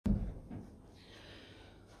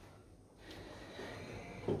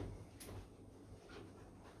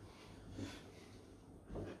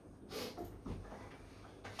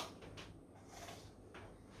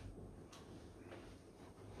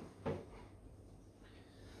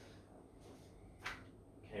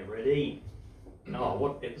be... Oh,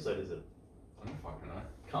 what episode is it? I don't fucking know.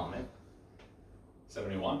 Come on, man.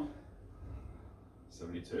 71?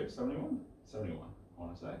 72? 71? 71, I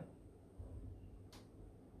want to say.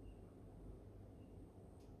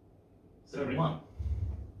 71.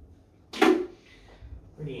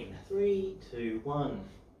 Ready in 3, 2, 1.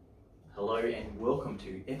 Hello and welcome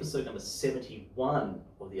to episode number 71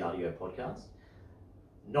 of the RDO podcast.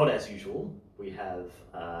 Not as usual, we have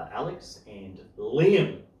Alex and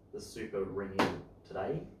Liam, the super ring-in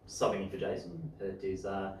today, subbing in for Jason, that is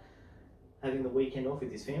having the weekend off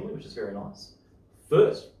with his family, which is very nice.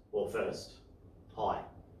 First, hi.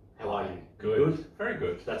 How are you? Good. Very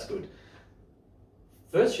good. That's good.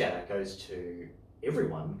 First shout out goes to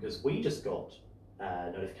everyone because we just got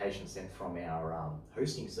a notification sent from our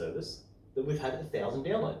hosting service that we've had 1,000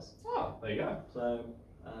 downloads. Oh, there you go. So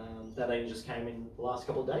that only just came in the last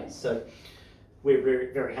couple of days. So we're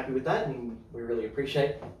very, very happy with that, and we really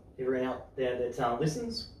appreciate everyone out there that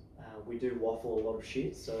listens. We do waffle a lot of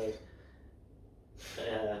shit, so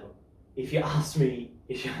if you ask me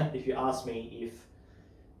if I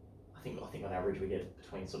think on average we get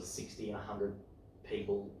between sort of 60 and 100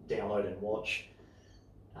 people download and watch.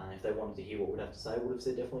 If they wanted to hear what we'd have to say, would have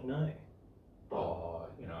said definitely no. Oh,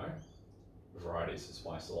 you know, variety is the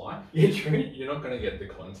spice of life. Yeah, true. You're not going to get the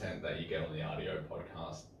content that you get on the RDO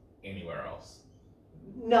podcast anywhere else.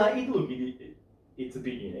 No, it's a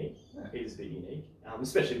bit unique. Yeah. It is a bit unique,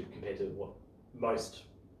 especially compared to what most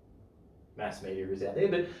mass media is out there.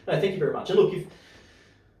 But no, thank you very much. And look, if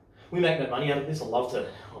we make no money out of this, I'd love to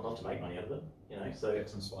make money out of it. You know, so get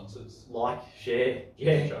some sponsors, share,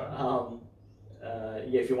 yeah. Sure.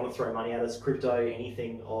 If you want to throw money at us, crypto,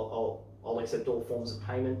 anything, I'll accept all forms of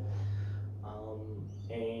payment.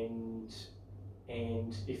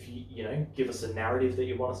 And if you give us a narrative that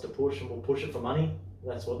you want us to push, and we'll push it for money.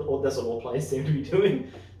 That's what all players seem to be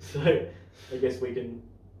doing. So I guess we can,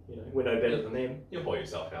 we're no better than them. You'll pull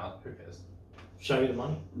yourself out. Who cares? Show me the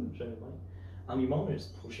money. Show me the money. You might want to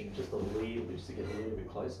just push him just a little bit, just to get a little bit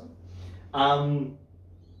closer. I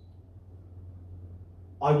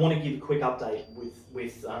want to give a quick update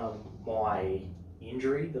with my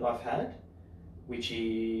injury that I've had, which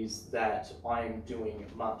is that I'm doing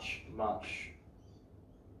much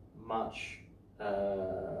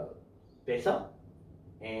better,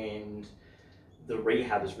 and the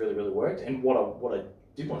rehab has really worked. And what I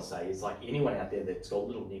did want to say is, like, anyone out there that's got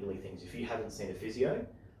little niggly things, if you haven't seen a physio,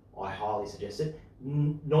 I highly suggest it.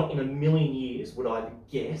 Not in a million years would I have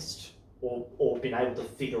guessed or been able to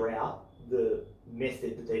figure out the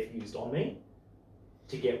method that they've used on me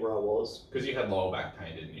to get where I was. Because you had lower back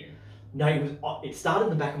pain, didn't you? No, it started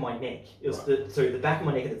in the back of my neck. It was right. the back of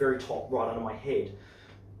my neck at the very top, right under my head,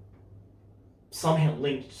 somehow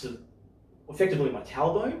linked to effectively my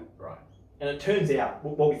tailbone. Right. And it turns out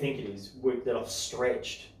what we think it is that I've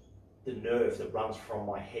stretched the nerve that runs from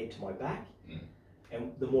my head to my back. Mm.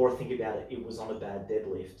 And the more I think about it, it was on a bad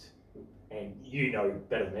deadlift. And you know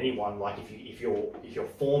better than anyone, like if your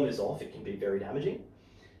form is off, it can be very damaging.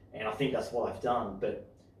 And I think that's what I've done.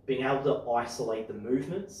 But being able to isolate the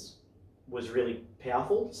movements was really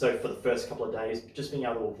powerful. So for the first couple of days, just being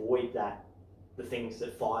able to avoid the things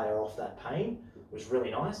that fire off that pain was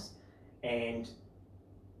really nice. And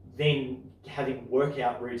then having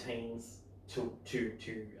workout routines to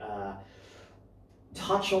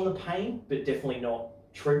touch on the pain, but definitely not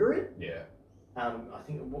trigger it. Yeah. I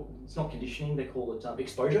think it's not conditioning, they call it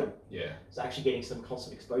exposure. Yeah. So actually getting some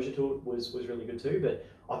constant exposure to it was really good too. But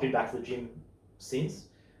I've been back to the gym since.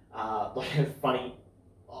 Funny,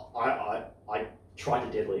 I tried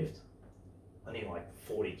to deadlift. I need like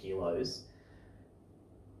 40 kilos.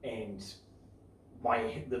 And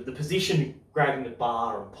the position grabbing the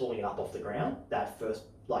bar and pulling it up off the ground, that first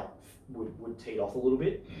would tee it off a little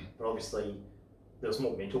bit. Mm. But obviously there was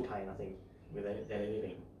more mental pain, I think, than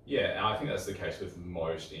anything. Yeah, and I think that's the case with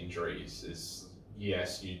most injuries is,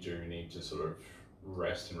 yes, you do need to sort of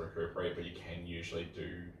rest and recuperate, but you can usually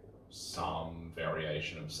do some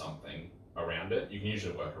variation of something around it. You can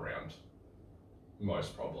usually work around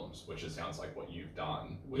most problems, which it sounds like what you've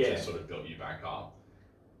done, which has sort of built you back up.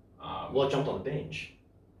 Well, I jumped on the bench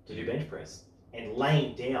to do bench press, and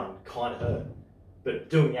laying down kind of hurt, but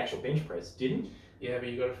doing the actual bench press didn't. Yeah, but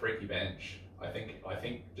you got a freaky bench. I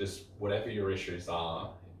think just whatever your issues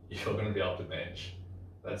are, you're going to be able to bench.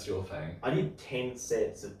 That's your thing. I did 10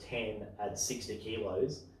 sets of 10 at 60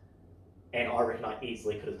 kilos, and I reckon I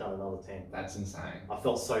easily could have done another 10. That's insane. I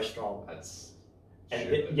felt so strong. That's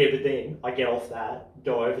but then I get off that,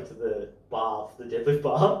 go over to the bar, the deadlift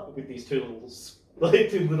bar, with these two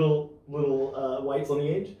little weights on the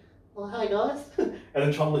edge, oh, hey guys. And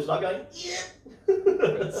then trying to lift it up going, yeah.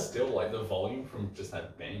 But still, like the volume from just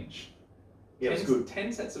that bench. Yeah, it's good.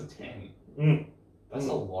 10 sets of 10. Mm. That's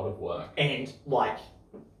a lot of work. And like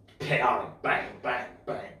powering, bang, bang,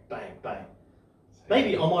 bang, bang, bang.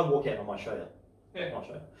 Maybe I might walk out and I might show you. Yeah. I might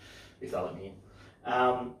show you if they'll let me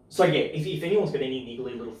in. So yeah, if anyone's got any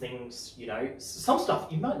niggly little things, you know, some stuff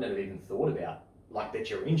you might not have even thought about, like that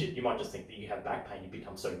you're injured. You might just think that you have back pain. You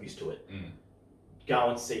become so used to it. Mm. Go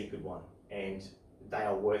and see a good one, and they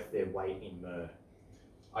are worth their weight in myrrh.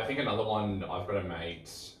 I think another one, I've got a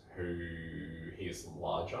mate who he's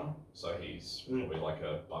larger, so he's probably like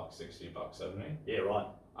 $160, $170. Yeah,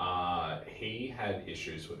 right. He had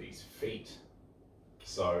issues with his feet.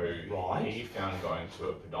 So Right. he found going to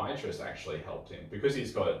a podiatrist actually helped him because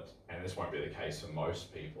he's got, and this won't be the case for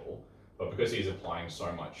most people, but because he's applying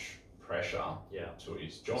so much pressure Yeah. to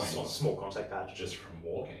his joints Small contact patch. just from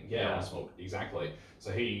walking. Yeah. On small, exactly.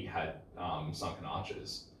 So he had sunken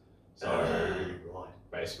arches. So right.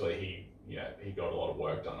 basically he got a lot of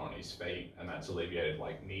work done on his feet, and that's alleviated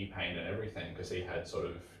like knee pain and everything because he had sort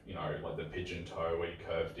of, you know, like the pigeon toe where you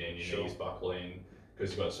curved in, your Sure. knees buckle in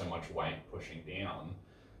because you've got so much weight pushing down.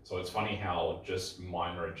 So it's funny how just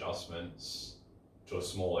minor adjustments to a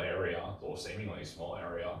small area or seemingly small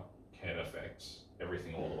area can affect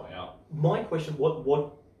everything all the way up. My question: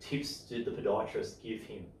 what tips did the podiatrist give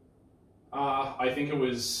him? I think it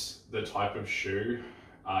was the type of shoe.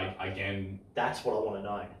 Again, That's what I want to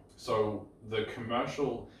know. so the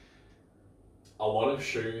commercial, a lot of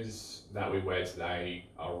shoes that we wear today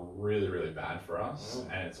are really, really bad for us,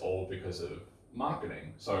 and it's all because of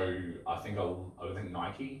marketing. So I think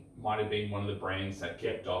Nike might have been one of the brands that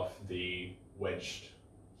kicked off the wedged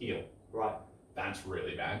heel. Right. That's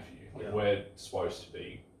really bad for you. Like, Yeah. we're supposed to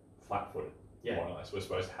be flat-footed, Yeah. more or less. We're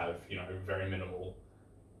supposed to have, you know, very minimal,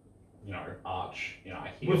 you know, arch in our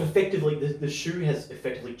heel. We've effectively the shoe has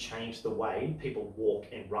effectively changed the way people walk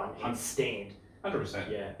and run and stand. 100%.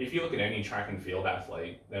 Yeah. If you look at any track and field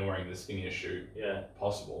athlete, they're wearing the skinniest shoe Yeah.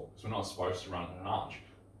 possible because we're not supposed to run in an arch.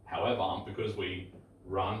 However, because we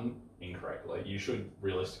run incorrectly, you should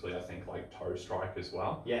realistically, I think, like toe strike as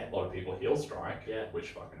well. Yeah. A lot of people heel strike, Yeah. which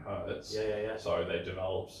fucking hurts. Yeah. So they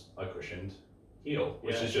developed a cushioned heel,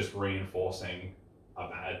 which Yeah. is just reinforcing a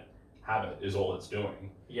bad habit, is all it's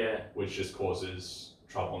doing, Yeah. which just causes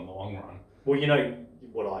trouble in the long run. Well, you know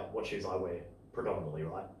what shoes I wear predominantly,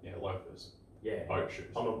 right? Yeah, loafers, Yeah. boat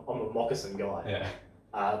shoes. I'm a moccasin guy.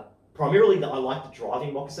 Yeah. Primarily, I like the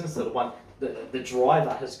driving moccasins. So the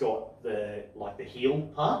driver has got the heel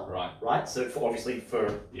part, Right. right? So obviously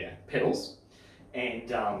for Yeah. pedals,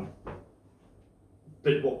 and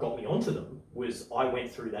but what got me onto them was I went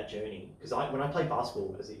through that journey because when I played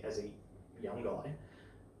basketball as a young guy,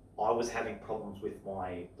 I was having problems with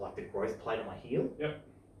my the growth plate on my heel. Yep.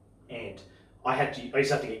 And I used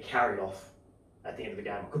to have to get carried off at the end of the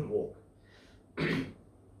game. I couldn't walk. And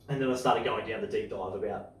then I started going down the deep dive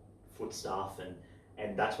about foot stuff,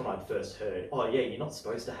 and that's when I first heard, oh yeah, you're not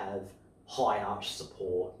supposed to have high arch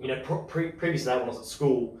support. You know, previous to that when I was at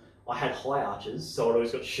school, I had high arches, so I'd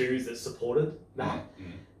always got shoes that supported that.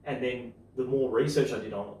 Mm-hmm. And then the more research I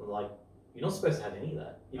did on it, like, you're not supposed to have any of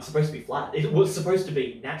that. It's supposed to be flat. It was supposed to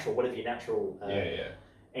be natural, whatever your natural... Yeah.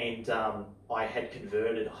 And I had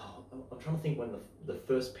converted... I'm trying to think when the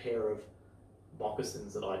first pair of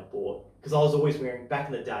moccasins that I'd bought, because I was always wearing, back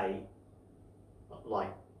in the day,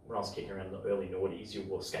 like when I was kicking around in the early noughties, you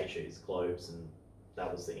wore skate shoes, globes, and that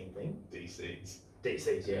was the in thing. DCs.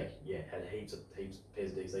 DCs, yeah, had heaps of pairs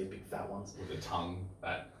of DCs, big fat ones. With a tongue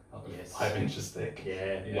that Yes. 5 inches thick.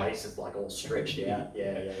 Yeah, Yeah. waist is like all stretched out.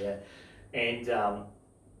 Yeah. And I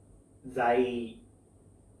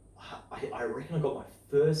reckon I got my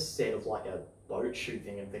first set of like a boat shoe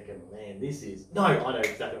thing and thinking, man, this is... No, I know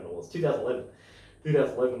exactly what it was. 2011.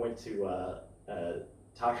 2011 went to...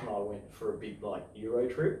 Tasha and I went for a big like Euro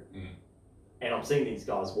trip. And I'm seeing these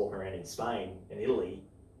guys walking around in Spain and Italy.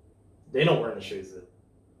 They're not wearing the shoes that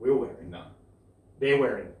we're wearing. No. They're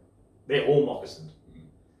all moccasined.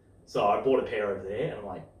 So I bought a pair over there and I'm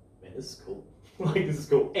like, man, this is cool. This is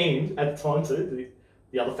cool. And at the time too,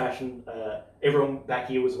 the other fashion, everyone back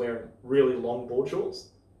here was wearing really long board shorts.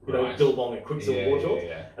 You know, Billabong and Quicksilver board shorts.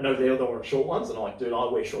 Yeah. And over there, they were wearing short ones. And I'm like, dude, I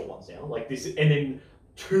wear short ones now. Like this. And then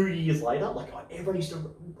 2 years later, everybody used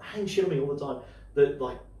to hang shit on me all the time. That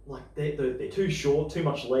they're too short, too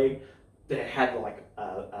much leg. They had like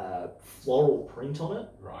a floral print on it.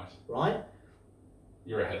 Right?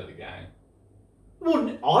 You're ahead of the game. Well,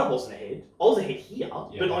 I wasn't ahead. I was ahead here,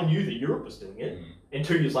 but I knew that Europe was doing it. And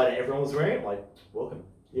 2 years later, everyone was wearing it. Like, welcome.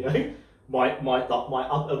 You know, my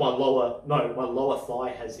lower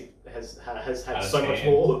thigh has had Out of so much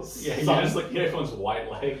 10. more. Yeah, you're sun. just looking at everyone's white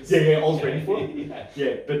legs. Yeah, I was ready for it. Yeah.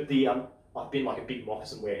 Yeah, but I've been like a big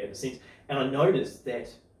moccasin wearer ever since, and I noticed that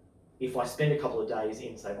if I spend a couple of days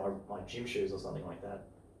in, say, my gym shoes or something like that,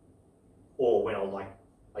 or when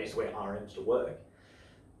I used to wear RMs to work,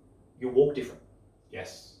 you walk different.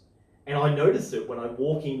 Yes. And I noticed it when I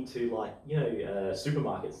walk into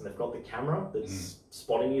supermarkets and they've got the camera that's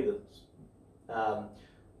spotting you, and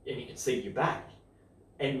you can see your back,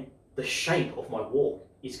 and the shape of my walk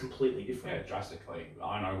is completely different. Yeah, drastically.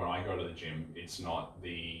 I know when I go to the gym, it's not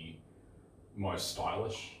the most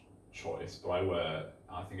stylish choice, but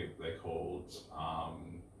I think they're called, I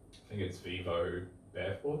think it's Vivo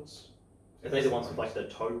Barefoots. Are they the ones with like the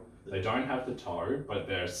toe? They don't have the toe, but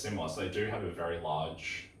they're similar. So they do have a very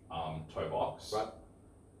large toe box.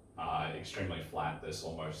 Right. Extremely flat. There's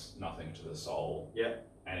almost nothing to the sole. Yeah.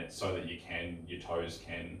 And it's so that your toes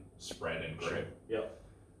can spread and grip. Sure. Yeah.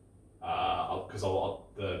 Because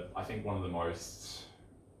I think one of the most,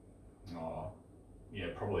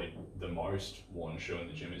 probably the most worn shoe in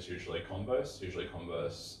the gym is usually Converse.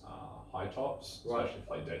 High tops, Right. especially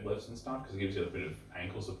for like deadlifts and stuff, because it gives you a bit of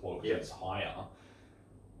ankle support because Yeah. it's higher.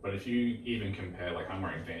 But if you even compare, like I'm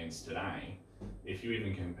wearing Vans today, if you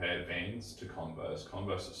even compare Vans to Converse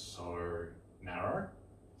is so narrow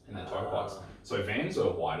in the toe box. So Vans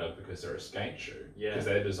are wider because they're a skate shoe. Yeah. Because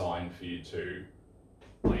they're designed for you to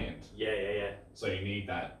land. Yeah. So you need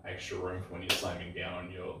that extra room for when you're slamming down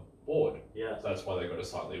on your board. Yeah. So that's why they've got a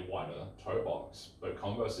slightly wider toe box. But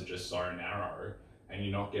Converse are just so narrow, and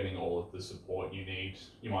you're not getting all of the support you need.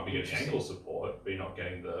 You might be getting ankle support, but you're not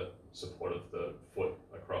getting the support of the foot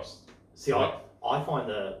across. See, I find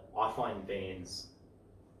Vans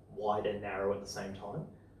wide and narrow at the same time.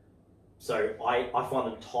 So I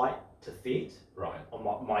find them tight to fit Right.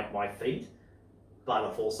 on my feet, but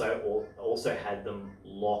I've also had them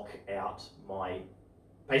lock out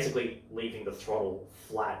basically leaving the throttle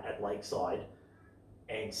flat at Lakeside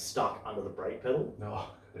and stuck under the brake pedal. No.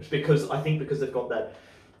 Because they've got that,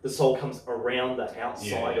 the sole comes around the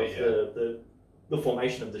outside of the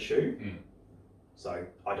formation of the shoe. So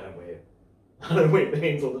I don't wear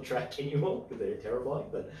Vans on the track anymore because they're terrifying.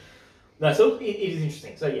 But no, so it is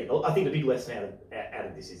interesting. So yeah, I think the big lesson out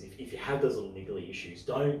of this is if you have those little niggly issues,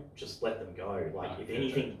 don't just let them go. Like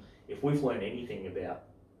if we've learned anything about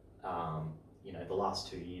the last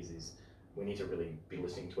 2 years is we need to really be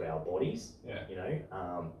listening to our bodies. Yeah.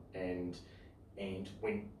 And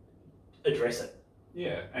when address it.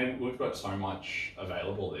 Yeah, and we've got so much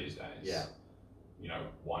available these days. Yeah.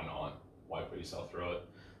 Why not? Why put yourself through it?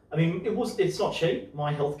 I mean, it's not cheap.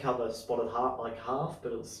 My health cover spotted half,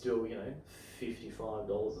 but it was still,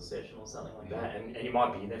 $55 a session or something like that. And you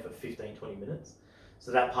might be in there for 15, 20 minutes.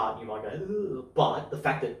 So that part you might go, ugh. But the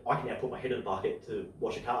fact that I can now put my head in a bucket to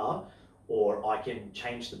wash a car, or I can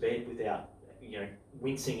change the bed without,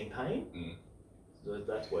 wincing in pain, so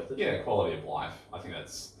that's worth it. Yeah, quality of life. I think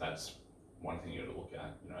that's one thing you got to look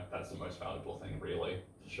at. That's the most valuable thing, really.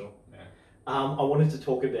 For sure. Yeah. I wanted to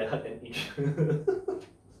talk about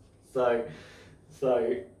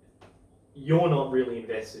so you're not really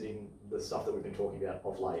invested in the stuff that we've been talking about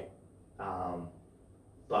of late,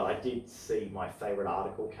 but I did see my favourite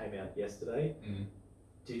article came out yesterday.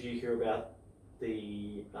 Did you hear about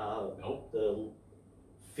the Nope. the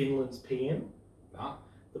Finland's PM? Nah.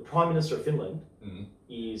 The Prime Minister of Finland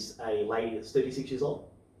is a lady that's 36 years old.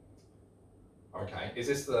 Okay. Is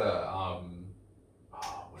this the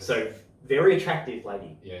Very attractive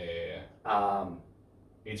lady. Yeah.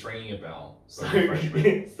 It's ringing a bell. So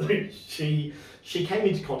she came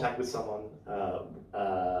into contact with someone,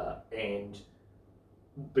 and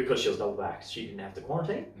because she was double vaxxed, she didn't have to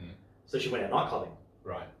quarantine. So she went out night clubbing.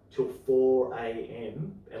 Right. Till 4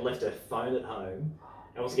 a.m. and left her phone at home,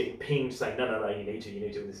 and was getting pinged saying, no, you need to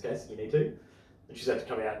in this case, you need to. And she's had to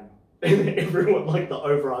come out and everyone, like the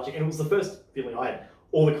overarching, and it was the first feeling I had.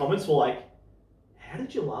 All the comments were like, how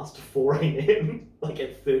did you last to 4 a.m. like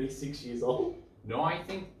at 36 years old? No, I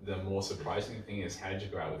think the more surprising thing is how did you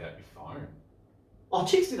go out without your phone? Oh,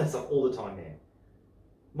 chicks do that stuff all the time, man.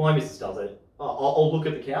 My missus does it. I'll look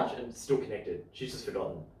at the couch and it's still connected. She's just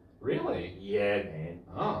forgotten. Really? Yeah, man.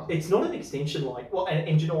 Oh. It's not an extension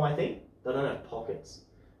and do you know what I think? They don't have pockets.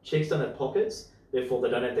 Chicks don't have pockets, therefore they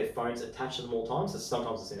don't have their phones attached to them all the time. So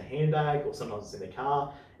sometimes it's in a handbag or sometimes it's in the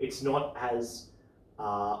car. It's not as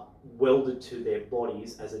welded to their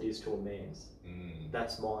bodies as it is to a man's.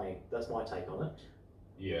 That's my take on it.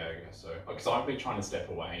 Yeah, I guess so. Because I've been trying to step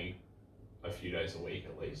away a few days a week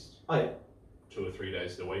at least. Oh yeah. 2 or 3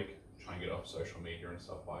 days a week. Try and get off social media and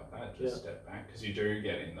stuff like that. Just step back. Because you do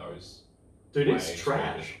get in those Dude, way it's too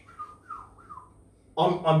trash.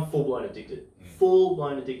 addictive. I'm full blown addicted. Full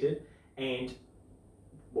blown addicted. And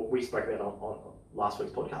what we spoke about on last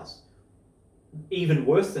week's podcast. Even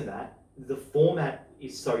worse than that, the format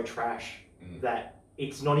is so trash that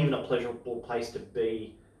it's not even a pleasurable place to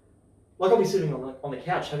be. Like I'll be sitting on the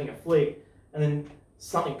couch having a flick, and then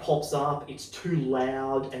something pops up, it's too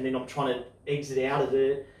loud, and then I'm trying to exit out of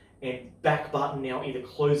it, and back button now either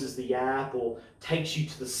closes the app or takes you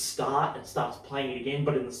to the start and starts playing it again,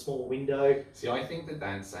 but in the small window. See, I think that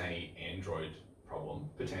that's a Android problem,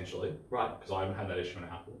 potentially. Right. Because I haven't had that issue on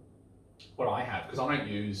Apple. What I have, because I don't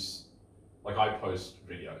use, like I post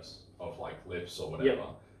videos of like lips or whatever, Yep.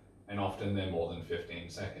 and often they're more than 15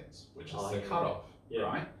 seconds, which is Oh, the yeah. cutoff, Yeah.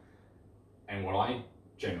 right? And what I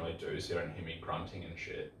generally do, so you don't hear me grunting and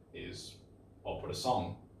shit, is I'll put a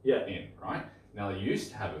song Yeah. in, right? Now they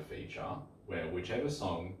used to have a feature where whichever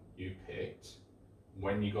song you picked,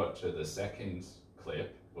 when you got to the second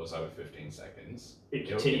clip, was over 15 seconds, It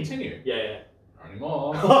it'll continues. continue. Yeah. Not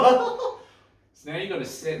anymore. So now you got to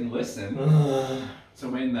sit and listen to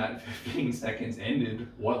when that 15 seconds ended,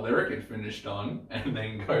 what lyric it finished on, and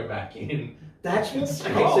then go back in. That's what.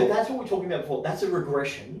 Scroll. Okay, so that's what we were talking about before. That's a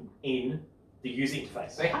regression in the user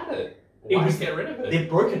interface. They had it. It Why was- get rid of it? They've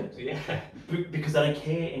broken it. Yeah. Because they don't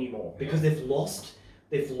care anymore. Because they've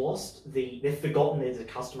forgotten there's a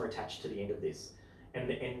customer attached to the end of this,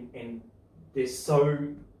 and they're so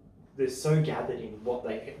gathered in what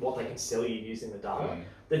they can sell you using the data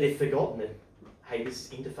that they've forgotten that, hey, this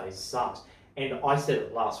interface sucks. And I said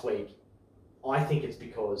it last week. I think it's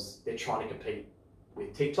because they're trying to compete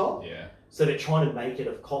with TikTok, Yeah. so they're trying to make it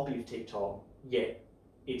a copy of TikTok. Yet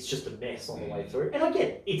it's just a mess on the way through. And I get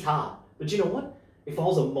it, it's hard. But you know what? If I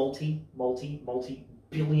was a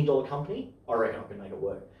multi-billion-dollar company, I reckon I could make it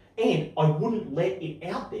work. And I wouldn't let it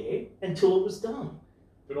out there until it was done.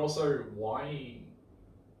 But also, why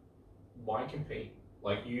compete?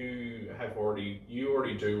 Like you already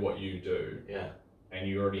do what you do, Yeah. and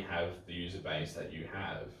you already have the user base that you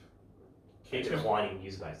have. It's declining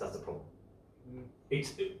user base, that's the problem.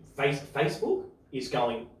 Facebook is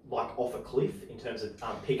going like off a cliff in terms of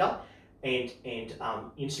pickup, and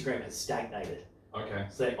Instagram has stagnated. Okay.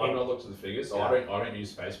 So I've not looked at the figures. So Yeah. I don't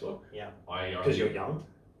use Facebook. Yeah. Because you're young.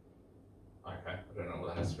 Okay. I don't know what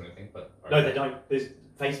that has to do with anything, but okay. No, they don't. There's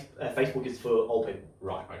Facebook is for old people.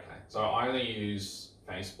 Right. Okay. So I only use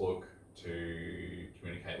Facebook to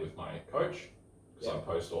communicate with my coach because I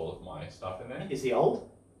post all of my stuff in there. Is he old?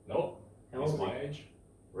 Nope. How He's old is my he? age.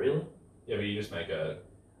 Really? Yeah, but you just make a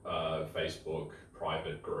Facebook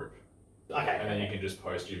private group, Okay. and then you can just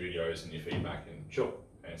post your videos and your feedback and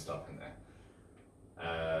stuff in there.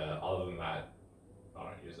 Other than that, I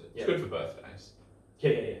don't use it. It's Yeah. good for birthdays.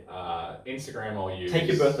 Yeah. Instagram I'll use. Take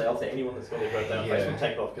your birthday off there. Anyone that's got their birthday on Yeah. Facebook,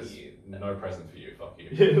 take it off because. No present for you. Fuck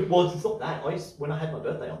you. Well, it's not that. When I had my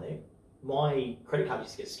birthday on there, my credit card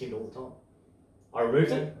used to get skimmed all the time. I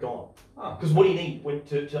removed it, gone. Oh. Because what do you need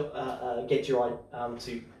to get your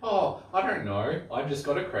to? Oh, I don't know. I just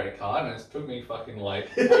got a credit card and it took me fucking like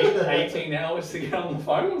 18 hours to get on the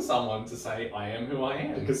phone with someone to say I am who I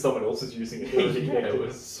am. Because someone else is using it. Yeah, it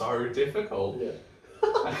was so difficult. Yeah.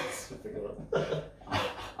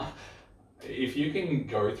 If you can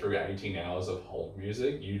go through 18 hours of hold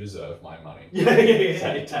music, you deserve my money. Yeah.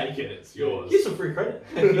 Take it, it's yours. Here's some free credit.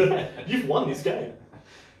 Yeah. You've won this game.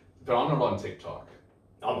 But I'm not on TikTok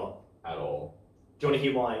I'm not. at all. Do you want to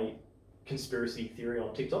hear my conspiracy theory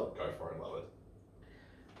on TikTok? Go for it, love it.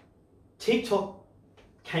 TikTok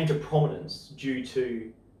came to prominence due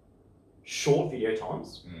to short video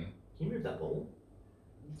times. Mm. Can you move that ball?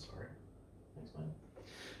 Sorry. Thanks,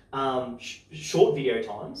 mate. Short video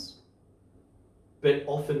times, but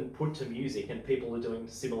often put to music, and people are doing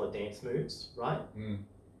similar dance moves, right? Mm.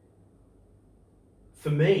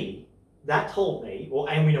 For me, that told me,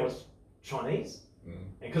 and we know it's Chinese, Mm.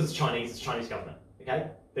 and because it's Chinese government,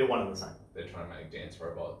 okay? They're one and the same. They're trying to make dance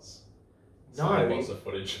robots. No. So lots of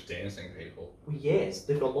footage of dancing people. Well, yes,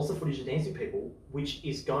 they've got lots of footage of dancing people, which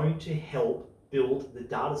is going to help build the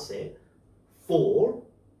data set for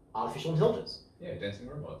artificial intelligence. Yeah, dancing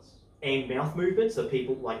robots. And mouth movements, so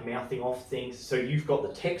people like mouthing off things. So you've got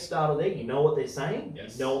the text data there, you know what they're saying,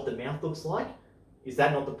 Yes. you know what the mouth looks like. Is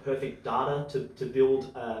that not the perfect data to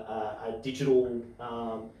build a digital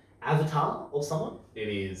avatar of someone? It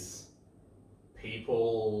is.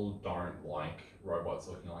 People don't like robots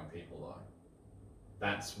looking like people though.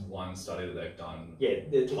 That's one study that they've done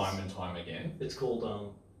time and time again. It's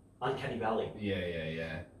called Uncanny Valley.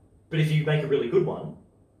 Yeah. But if you make a really good one,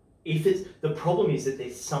 the problem is that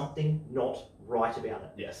there's something not right about it.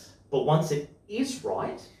 Yes. But once it is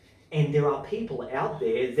right, and there are people out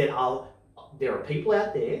there that are there are people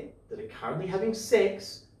out there that are currently having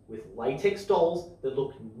sex with latex dolls that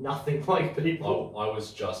look nothing like people. I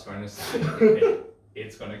was just going to say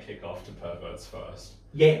it's going to kick off to perverts first.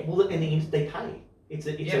 Yeah, well, and they pay. It's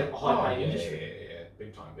a high paid yeah, industry. yeah,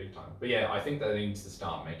 big time. But yeah, I think that needs to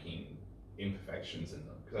start making imperfections in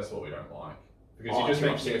them because that's what we don't like. Because you just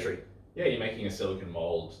make symmetry. Yeah, you're making a silicon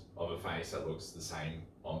mold of a face that looks the same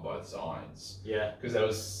on both sides. Yeah. Because there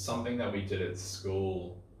was something that we did at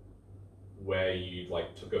school where you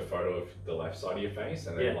like took a photo of the left side of your face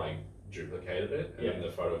and then like duplicated it, and then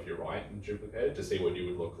the photo of your right and duplicated to see what you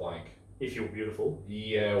would look like if you're beautiful.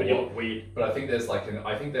 Yeah, but you look weird. But I think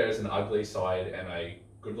there's an ugly side and a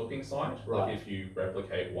good looking side. Right. Like if you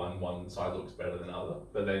replicate one side looks better than other.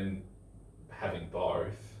 But then having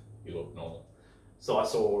both, you look normal. So I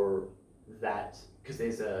saw that because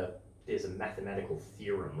there's a mathematical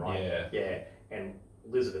theorem, right? Yeah. Yeah, and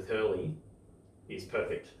Elizabeth Hurley is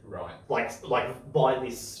perfect. Right. Like by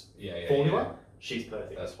this formula, she's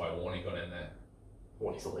perfect. That's why Warnie got in there.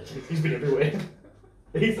 Warnie's a legend. He's been everywhere.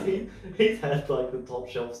 he's had like the top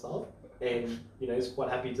shelf stuff, and he's quite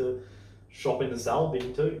happy to shop in the sale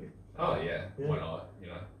bin too. Oh yeah, why not?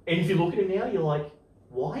 And if you look at him now, you're like,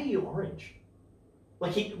 why are you orange?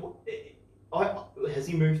 Like has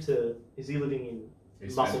he moved to? Is he living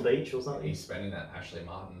in Muscle Beach or something? He's spending that Ashley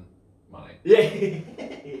Martin money. Yeah.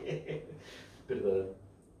 Bit of a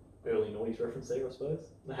early noise reference there, I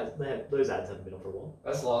suppose. Those ads haven't been on for a while.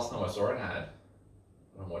 That's the last time I saw an ad.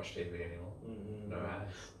 I don't watch TV anymore. No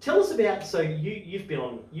ads. Tell us about. So you've been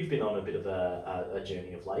on a bit of a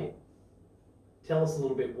journey of late. Tell us a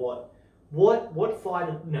little bit what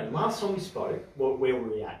fight. No, last time we spoke, where were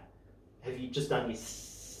we at? Have you just done your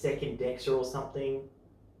second DEXA or something?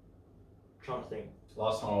 I'm trying to think.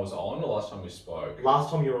 Last time I was on, or last time we spoke?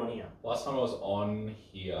 Last time you were on here. Last time I was on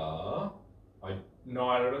here, I'd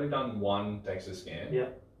only done one DEXA scan. Yeah.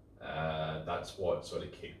 That's what sort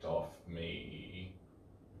of kicked off me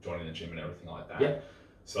joining the gym and everything like that. Yeah.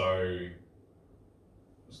 So,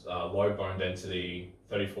 low bone density,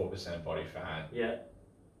 34% body fat. Yeah.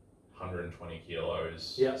 120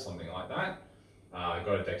 kilos. Yeah. Something like that. I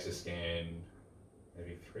got a DEXA scan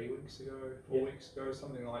maybe 3 weeks ago, 4 weeks ago,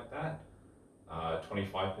 something like that.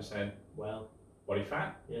 25% body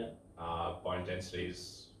fat. Yeah. Bone density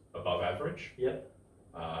is above average. Yep.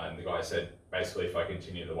 And the guy said, basically, if I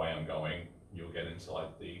continue the way I'm going, you'll get into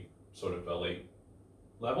like the sort of elite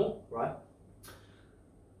level. Right.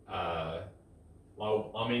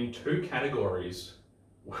 Well, I'm in 2 categories,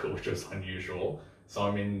 which is unusual. So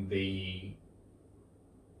I'm in the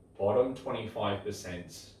bottom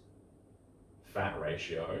 25% fat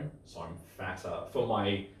ratio. So I'm fatter for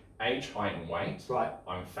my age, height, and weight. Right.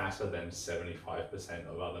 I'm fatter than 75%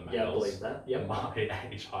 of other males. Yeah, I believe that. Yeah. My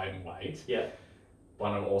age, height, and weight. Yeah.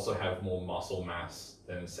 But I also have more muscle mass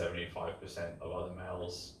than 75% of other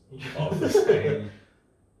males of the same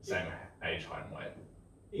age, height, and weight.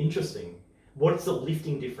 Interesting. What's the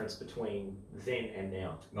lifting difference between then and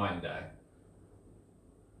now? Night and day.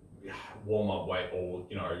 Warm up weight, or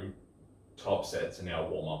top sets are now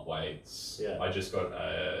warm up weights. Yeah. I just got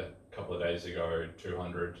a couple of days ago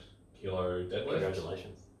 200 kilo deadlift.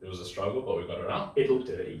 Congratulations. It was a struggle, but we got it up. It looked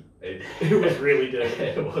dirty. It was really dirty.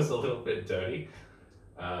 It was a little bit dirty.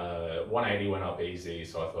 180 went up easy,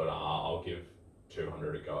 so I thought, I'll give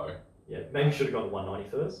 200 a go. Yeah, maybe you should have gone to 190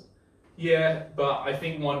 first. Yeah, but I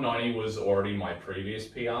think 190 was already my previous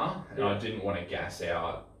PR, and I didn't want to gas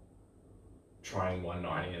out trying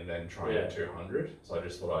 190 and then trying 200. So I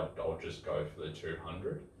just thought I'll just go for the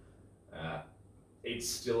 200. It's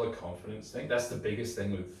still a confidence thing. That's the biggest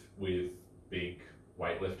thing with big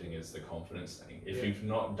weightlifting is the confidence thing. If you've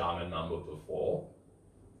not done a number before,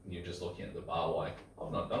 and you're just looking at the bar like,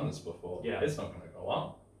 I've not done this before. Yeah. It's not going to go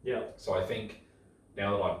up. Yeah. So I think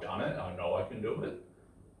now that I've done it, I know I can do it.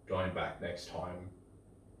 Going back next time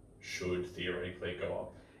should theoretically go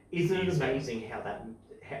up. Isn't it amazing how that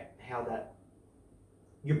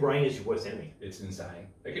your brain is your worst enemy? It's insane.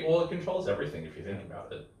 It controls everything if you think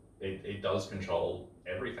about it. It does control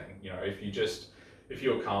everything. If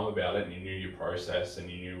you were calm about it and you knew your process and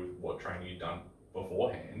you knew what training you'd done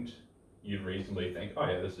beforehand, you'd reasonably think, oh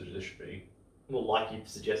yeah, this should be. Well, like you've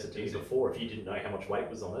suggested to me before, if you didn't know how much weight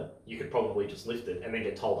was on it, you could probably just lift it and then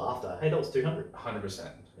get told after, hey, that was 200. 100%.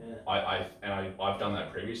 Yeah. I've done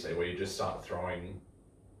that previously where you just start throwing,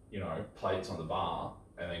 plates on the bar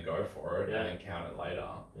and then go for it and then count it later.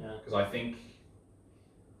 Yeah. Because I think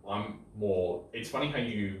it's funny how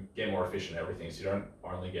you get more efficient at everything. So you don't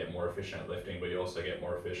only get more efficient at lifting, but you also get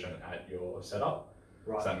more efficient at your setup.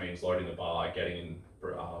 Right. So that means loading the bar, getting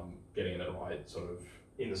in the right sort of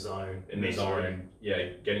in the zone, in the zone,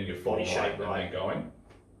 getting your body form shape right right. and then going.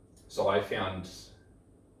 So I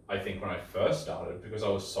think when I first started, because I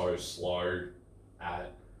was so slow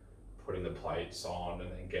at putting the plates on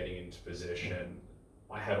and then getting into position,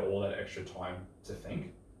 I had all that extra time to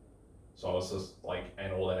think. So I was just like,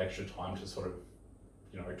 and all that extra time to sort of,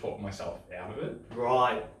 talk myself out of it.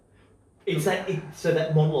 Right. It's that. So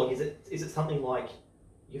that monologue, is it something like,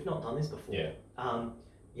 you've not done this before? Yeah. I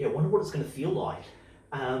wonder what it's going to feel like.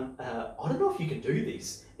 I don't know if you can do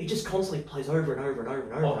this. It just constantly plays over and over and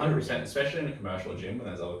over and over. Oh, 100%, especially in a commercial gym when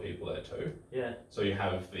there's other people there too. Yeah. So you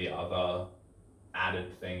have the other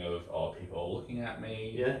added thing of, people are looking at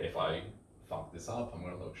me. Yeah. If I fuck this up, I'm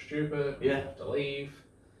going to look stupid. Yeah. I have to leave.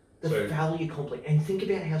 The failure complex. And think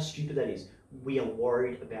about how stupid that is. We are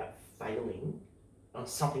worried about failing on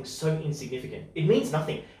something so insignificant. It means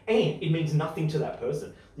nothing. And it means nothing to that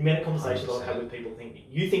person. The amount of conversations 100%. I've had with people think,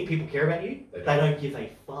 you think people care about you? They don't give a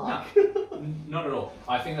fuck. No, not at all.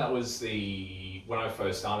 I think that was when I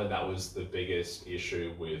first started, that was the biggest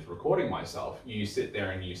issue with recording myself. You sit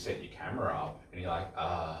there and you set your camera up and you're like,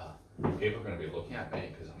 people are going to be looking at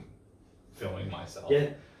me because I'm filming myself. Yeah.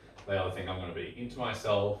 They either think I'm going to be into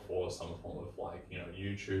myself or some form of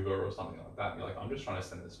YouTuber or something like that. And you're like, I'm just trying to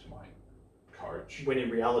send this to my coach. When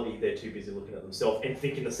in reality, they're too busy looking at themselves and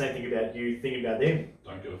thinking the same thing about you, thinking about them.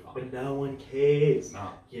 Don't give a fuck. But no one cares.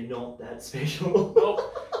 No. You're not that special.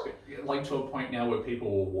 Well, like to a point now where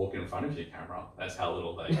people will walk in front of your camera. That's how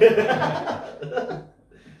little they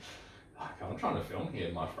I'm trying to film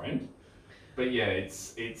here, my friend. But yeah,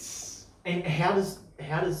 it's. And how does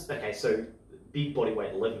okay? So big body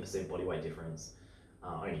weight, 11% body weight difference.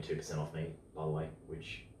 Only 2% off me, by the way,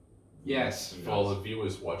 which. Yes, for the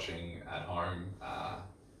viewers watching at home,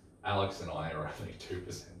 Alex and I are only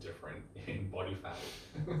 2% different in body fat.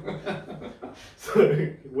 So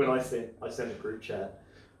when I sent the group chat,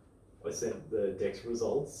 I sent the DEX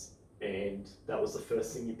results, and that was the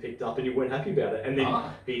first thing you picked up, and you weren't happy about it. And then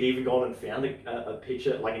he'd even gone and found a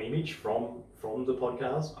picture, like an image from the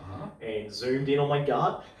podcast, and zoomed in on my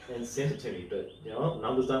gut and sent it to me. But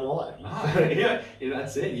numbers don't lie. Yeah,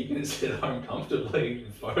 that's it. You can sit at home comfortably.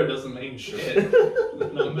 Photo doesn't mean shit.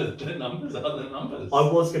 The numbers are the numbers. I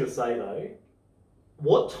was going to say though,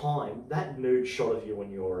 what time that nude shot of you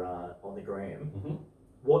when you're on the gram? Mm-hmm.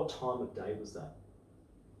 What time of day was that?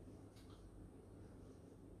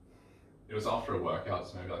 It was after a workout,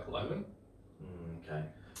 so maybe like 11. Okay.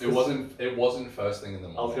 It wasn't first thing in the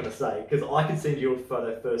morning. I was going to say, because I could send you a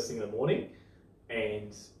photo first thing in the morning,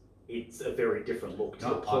 and it's a very different look to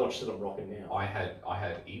the paunch that I'm rocking now. I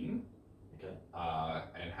had eaten, okay,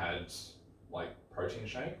 and had like protein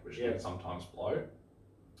shake, which can sometimes blow,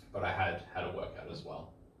 but I had a workout as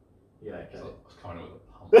well. Yeah, okay. So I was coming in with a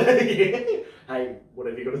pump. Yeah. Hey,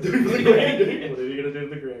 whatever you got to do for the gram, whatever you got to do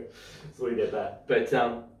for the gram. So we get that. But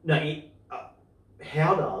no,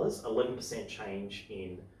 how does 11% change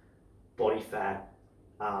in body fat,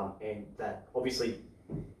 and that obviously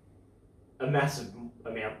a massive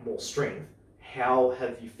amount more strength, how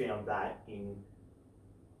have you found that in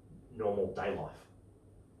normal day life?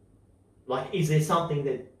 Like, is there something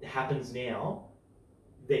that happens now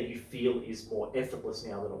that you feel is more effortless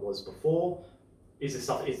now than it was before? Is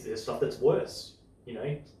there stuff that's worse?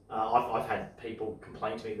 I've had people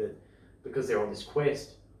complain to me that because they're on this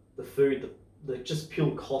quest, the food, the just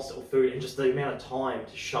pure cost of food and just the amount of time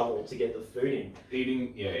to shovel to get the food in.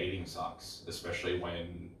 Eating sucks, especially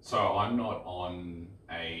when. So I'm not on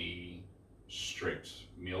a strict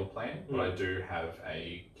meal plan, but I do have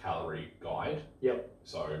a calorie guide. Yep.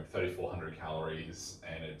 So 3,400 calories,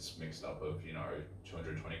 and it's mixed up of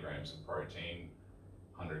 220 grams of protein,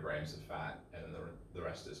 100 grams of fat, and then the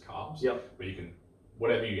rest is carbs. Yep. But you can,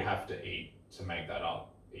 whatever you have to eat to make that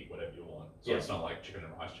up, eat whatever you want. So it's not like chicken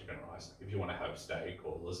and rice. If you want to have steak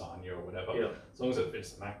or lasagna or whatever, as long as it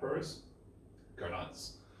fits the macros, go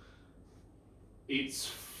nuts. It's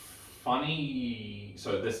funny.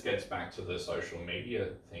 So this gets back to the social media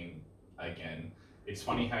thing again. It's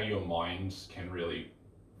funny how your mind can really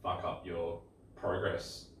fuck up your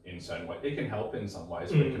progress in certain ways. It can help in some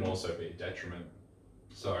ways, but it can also be a detriment.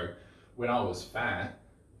 So when I was fat,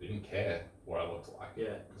 I didn't care what I looked like.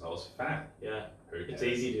 Yeah. Because I was fat. Yeah. Who cares? It's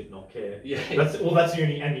easy to not care. Yeah. That's the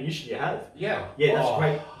only ammunition you have. Yeah. Yeah, that's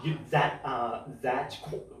great. That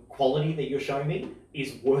quality that you're showing me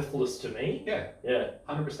is worthless to me. Yeah. Yeah.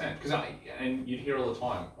 100%. And you'd hear all the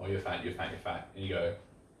time, oh, you're fat, and you go,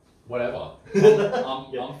 whatever.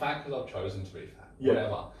 I'm fat because I've chosen to be fat. Yeah.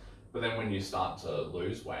 Whatever. But then when you start to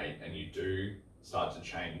lose weight and you do start to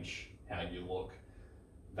change how you look,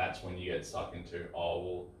 that's when you get stuck into,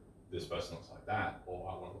 this person looks like that, or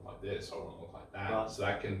I want to look like this, or I want to look like that. Right. So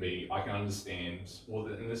that can be, I can understand, well,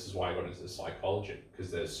 and this is why I got into psychology, because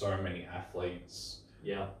there's so many athletes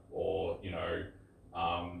Yeah. or, you know,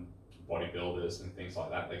 bodybuilders and things like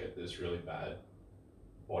that, they get this really bad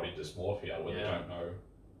body dysmorphia where they don't know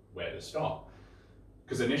where to stop.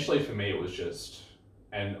 Because initially for me, it was just,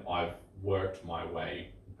 and I've worked my way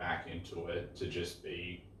back into it to just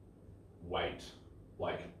be weight.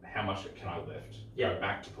 Like, how much can I lift? Yeah. Go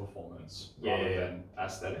back to performance Yeah, rather yeah, yeah. than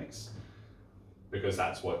aesthetics. Because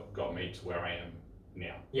that's what got me to where I am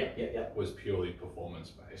now. Yeah. Was purely performance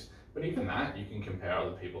based. But even that, you can compare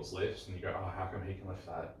other people's lifts and you go, oh, how come he can lift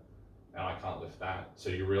that and I can't lift that? So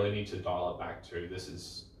you really need to dial it back to, this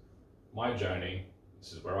is my journey,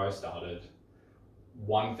 this is where I started.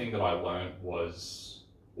 One thing that I learned was,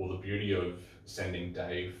 well, the beauty of sending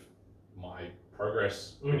Dave my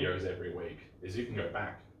progress videos every week is you can go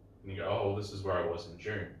back and you go, oh, this is where I was in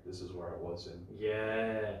June, this is where I was in,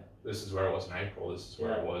 this is where I was in April, this is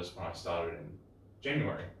where I was when I started in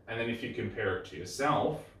January. And then if you compare it to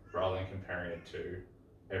yourself rather than comparing it to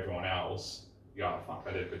everyone else, you go, oh, fuck,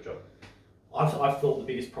 I did a good job. I've thought the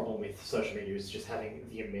biggest problem with social media is just having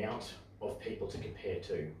the amount of people to compare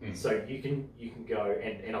to. So you can go,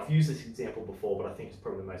 and I've used this example before, but I think it's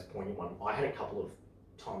probably the most poignant one. I had a couple of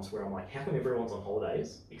times where I'm like, how come everyone's on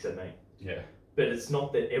holidays except me? Yeah. But it's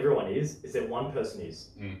not that everyone is, it's that one person is.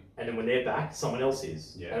 And then when they're back, someone else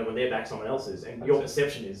is. Yeah. And when they're back, someone else is. And That's your it.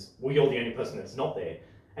 perception is, well, you're the only person that's not there.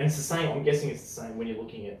 And it's the same, I'm guessing it's the same when you're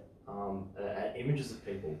looking at images of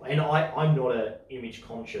people. And I'm not an image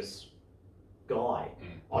conscious guy.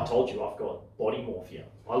 I told you I've got body morphia.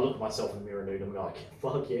 I look at myself in the mirror nude and I'm like,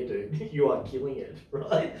 fuck yeah, dude, you are killing it,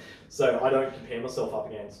 right? So I don't compare myself up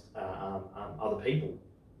against other people.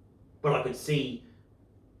 But I could see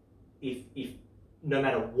if no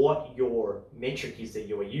matter what your metric is that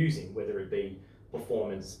you are using, whether it be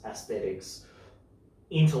performance, aesthetics,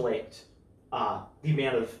 intellect, the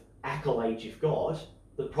amount of accolades you've got,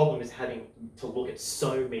 the problem is having to look at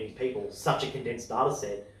so many people, such a condensed data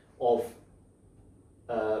set of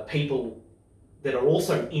people that are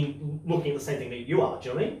also looking at the same thing that you are. Do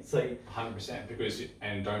you know what I mean? So 100%, because,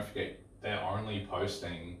 and don't forget, they're only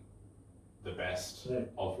posting the best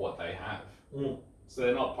of what they have. So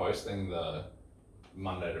they're not posting the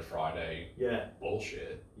Monday to Friday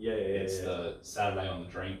bullshit. It's the Saturday on the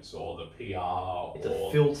drinks or the PR it's or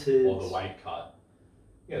a filtered or the weight cut.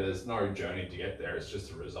 Yeah, there's no journey to get there. It's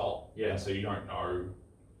just a result. Yeah. And so you don't know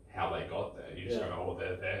how they got there. You just go, oh,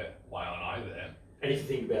 they're there. Why aren't I there? And if you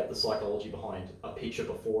think about the psychology behind a picture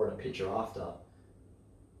before and a picture after,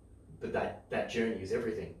 but that journey is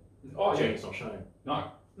everything. Oh, the journey's not shown.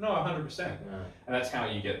 No, 100%. Yeah. And that's how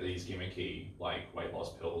you get these gimmicky like weight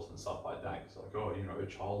loss pills and stuff like that. It's like, oh, you know,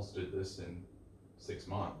 Charles did this in 6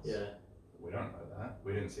 months. Yeah. We don't know that.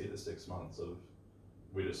 We didn't see the 6 months of.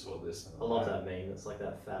 We just saw this. And I love that meme. It's like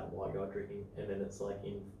that fat white guy drinking, and then it's like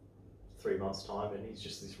in 3 months' time, and he's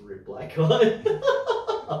just this ripped black guy.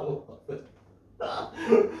 I love it.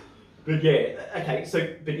 But yeah, okay.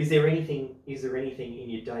 So, but is there anything in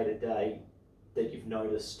your day to day that you've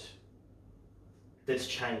noticed that's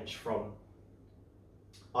changed from,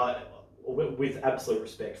 with absolute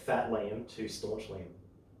respect, fat Liam to staunch Liam?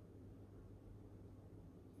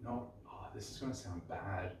 No, this is going to sound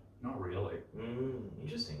bad. Not really.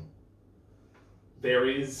 Interesting.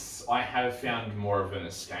 I have found more of an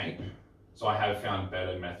escape. So I have found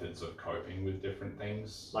better methods of coping with different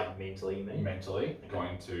things. Like mentally, you mean? Mentally,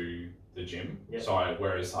 going to the gym. Yep. So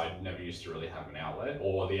whereas I never used to really have an outlet,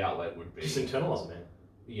 or the outlet would be... Just internalise it, man.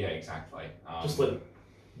 Yeah, exactly. Just let it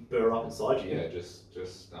burr up inside you. Yeah, just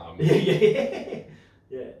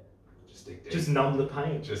yeah. Just dig deep. Just numb the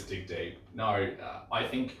pain. Just dig deep. No, I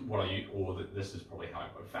think this is probably how I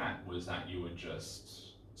got fat, was that you would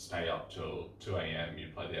just stay up till 2 a.m,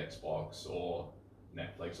 you'd play the Xbox or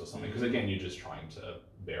Netflix or something, because again, you're just trying to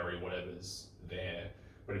vary whatever's there.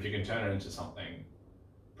 But if you can turn it into something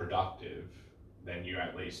productive, then you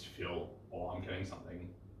at least feel, oh, I'm getting something,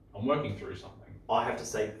 I'm working through something. I have to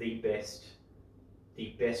say the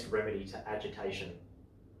best remedy to agitation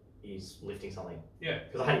is lifting something. Yeah.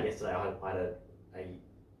 Because I had it yesterday. I had a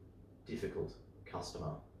difficult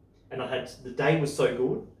customer, and the day was so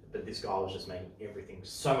good, but this guy was just making everything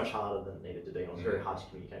so much harder than it needed to be. And it was very hard to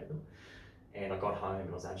communicate with them. And I got home and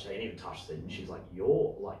I was agitated. I even touched it, and she's like,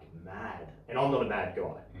 "You're like mad," and I'm not a mad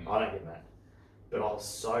guy. I don't get mad, but I was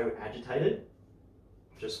so agitated.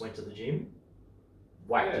 Just went to the gym,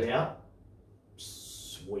 whacked it out.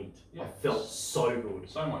 Sweet. Yeah. I felt so good.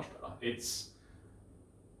 So much better. It's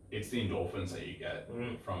the endorphins that you get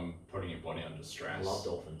from putting your body under stress. I love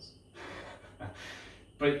dolphins.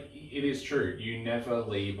 But it is true. You never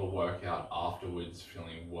leave a workout afterwards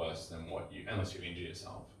feeling worse than unless you injure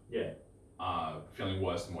yourself. Yeah. Feeling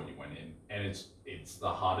worse than what you went in, and it's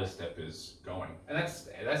the hardest step is going, and that's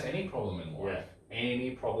any problem in life. Yeah.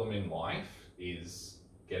 Any problem in life is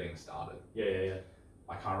getting started. Yeah.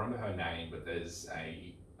 I can't remember her name, but there's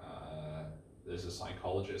a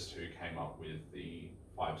psychologist who came up with the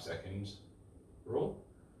 5 second rule.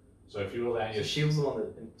 So if you allow So she was the one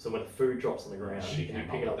that, so when the food drops on the ground, she you came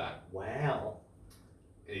pick up it up. with that. Wow.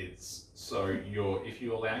 It's so if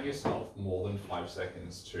you allow yourself more than 5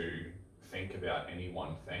 seconds to think about any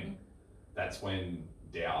one thing, that's when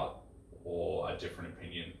doubt or a different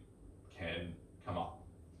opinion can come up.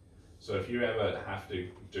 So if you ever have to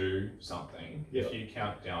do something, if you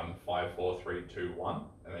count down 5, 4, 3, 2, 1,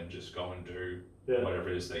 and then just go and do whatever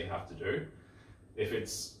it is that you have to do. If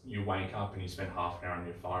it's you wake up and you spend half an hour on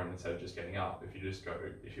your phone instead of just getting up, if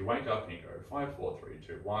you wake up and you go 5, 4, 3,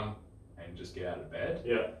 2, 1, and just get out of bed,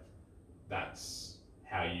 that's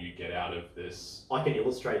how you get out of this. I can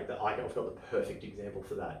illustrate that. I've got the perfect example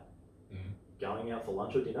for that. Going out for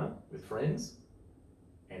lunch or dinner with friends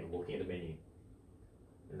and looking at a menu.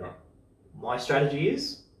 Right. My strategy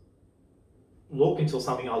is look until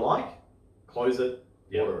something I like, close it,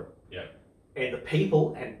 order it. Yeah. And the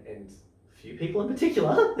people, and a few people in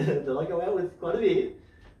particular that I go out with quite a bit,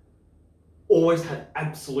 always have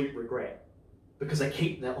absolute regret because they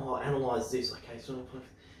keep analyse this. Okay, so if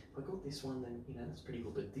I got this one, then that's pretty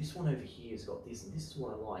cool. But this one over here has got this, and this is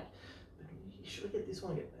what I like. But should I get this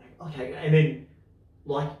one? Okay, and then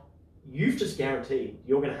you've just guaranteed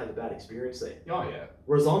you're going to have a bad experience there. Oh yeah.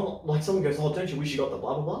 Whereas I'm like, someone goes, "Oh, don't you wish you got the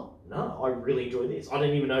blah blah blah?" No, I really enjoy this. I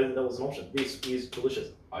didn't even know that was an option. This is delicious.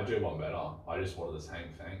 I do one better. I just order the same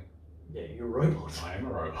thing. Yeah, you're a robot. I am a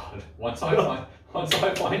robot. Once I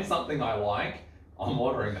find something I like, I'm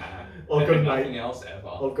ordering that. I've got a nothing mate. else ever.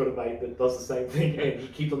 I've got a mate that does the same thing, and he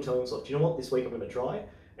keeps on telling himself, "Do you know what? This week I'm going to try."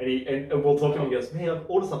 And we'll talk to him. And he goes, "Man, I've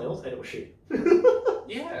ordered something else, and it was shit."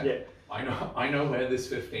 Yeah. Yeah. I know where this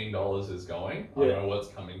 $15 is going. I know what's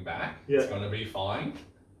coming back. It's going to be fine.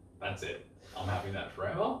 That's it. I'm having that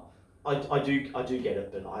forever. I do get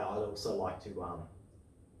it, but I also like to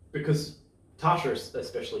because Tasha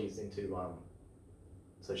especially is into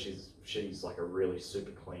so she's like a really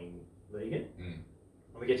super clean vegan, and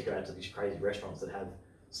we get to go out to these crazy restaurants that have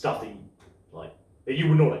stuff that you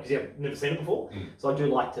wouldn't order because you've never seen it before. So I do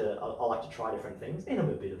like to I like to try different things, and I'm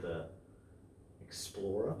a bit of a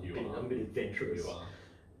explorer. I'm a bit adventurous. You are.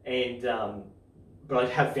 And but I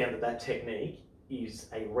have found that technique is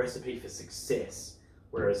a recipe for success,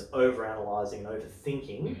 whereas overanalyzing and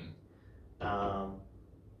overthinking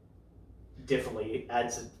definitely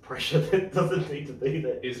adds a pressure that doesn't need to be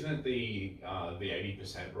there. Isn't it the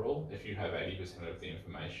 80% rule? If you have 80% of the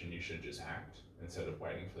information, you should just act instead of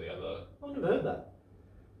waiting for the other. I've never heard that.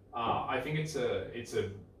 I think it's a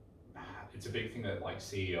big thing that like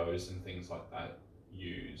CEOs and things like that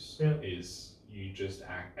use. Is you just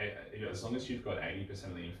act as long as you've got 80%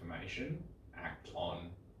 of the information, act on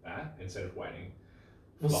that instead of waiting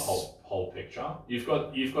for the whole picture. You've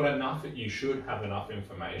got enough. You should have enough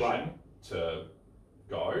information to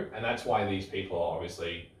go, and that's why these people are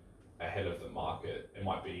obviously ahead of the market. It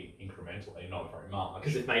might be incrementally, not very much,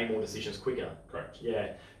 because they've made more decisions quicker. Correct.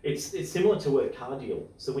 Yeah, it's similar to a car deal.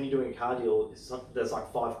 So when you're doing a car deal, there's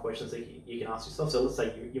like 5 questions that you can ask yourself. So let's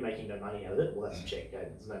say you're making no money out of it. Well, that's a check. Okay,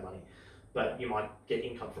 there's no money, but you might get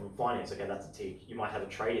income from finance. Okay, that's a tick. You might have a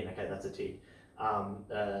trade in. Okay, that's a tick.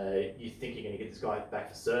 You think you're going to get this guy back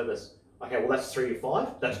for service. Okay, well that's 3 to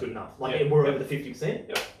 5. That's good enough. We're over the 50%.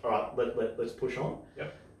 Yep. All right, let's push on.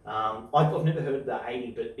 Yep. I've never heard of that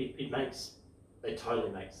 80, but it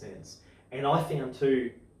totally makes sense. And I found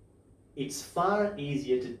too, it's far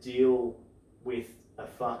easier to deal with a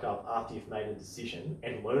fuck up after you've made a decision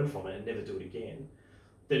and learn from it and never do it again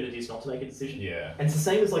than it is not to make a decision. Yeah. And it's the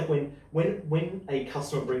same as like when a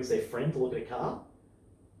customer brings their friend to look at a car,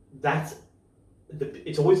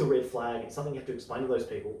 it's always a red flag. It's something you have to explain to those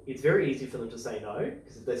people. It's very easy for them to say no,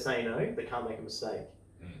 because if they say no, they can't make a mistake.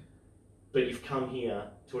 But you've come here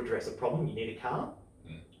to address a problem. You need a car.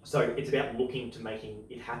 So it's about looking to making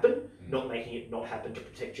it happen, not making it not happen to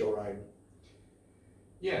protect your own.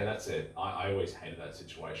 Yeah, that's it. I always hated that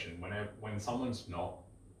situation. When someone's not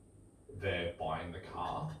there buying the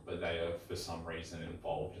car, but they are for some reason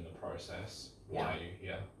involved in the process, why are you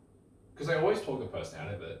here? Because they always talk the person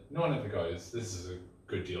out of it. No one ever goes, "This is a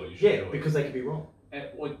good deal. You should do it." Because they could be wrong. And,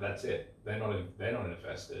 well, that's it. They're not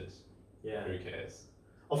invested. Yeah. Who cares?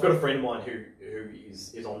 I've got a friend of mine who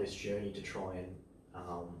is on this journey to try and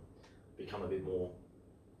become a bit more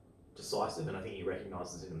decisive, and I think he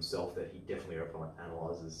recognises in himself that he definitely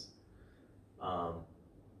analyses.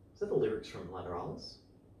 Is that the lyrics from Lateralis?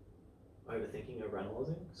 Overthinking,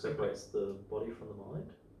 overanalyzing separates the body from the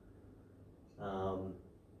mind,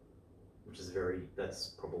 which is that's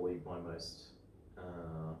probably my most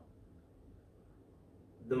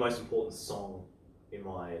the most important song in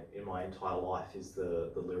my entire life is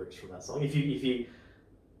the lyrics from that song. If you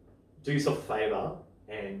do yourself a favour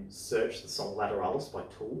and search the song Lateralis by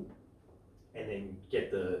Tool, and then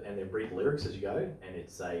read the lyrics as you go, and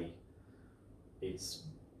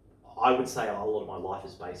I would say a lot of my life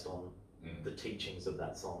is based on the teachings of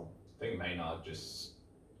that song. I think Maynard just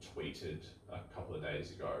tweeted a couple of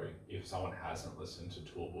days ago, if someone hasn't listened to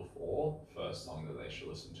Tool before, first song that they should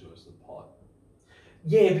listen to is The Pot.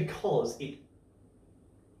 Yeah, because it...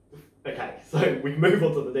 Okay, so we move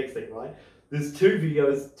on to the next thing, right? There's two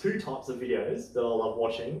types of videos that I love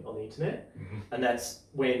watching on the internet, and that's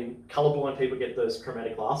when colourblind people get those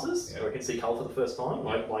chromatic glasses, so I can see colour for the first time.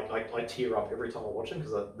 I tear up every time I watch them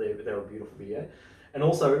because they're a beautiful video. And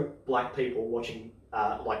also black people watching,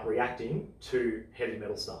 reacting to heavy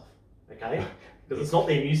metal stuff, okay? Because it's not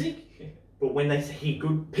their music, but when they hear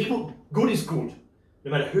good is good.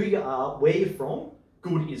 No matter who you are, where you're from,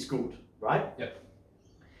 good is good, right? Yep.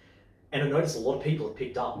 And I noticed a lot of people have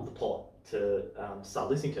picked up The Pot to start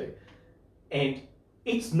listening to. And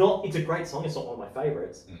it's a great song, it's not one of my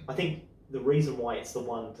favourites. I think the reason why it's the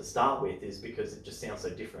one to start with is because it just sounds so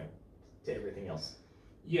different to everything else.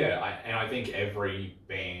 Yeah, I think every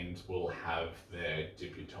band will have their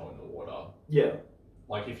dip your toe in the water. Yeah.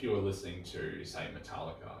 Like if you were listening to, say,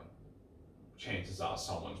 Metallica, chances are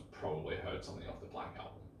someone's probably heard something off the Black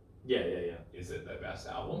Album. Yeah. Is it their best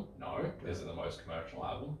album? No. Is it the most commercial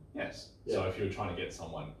album? Yes. Yeah. So if you're trying to get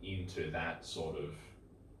someone into that sort of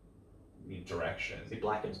direction... See,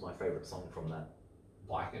 Blackened's my favourite song from that.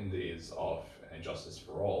 Blackened is off And Justice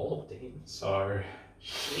for All. Oh, damn. So...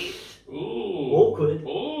 Shit. Ooh. Awkward.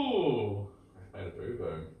 Ooh. I've made a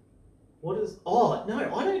boo-boo. What is... Oh,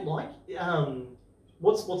 no, I don't like...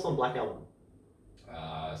 What's on Black Album?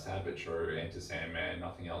 Sad But True, Enter Sandman,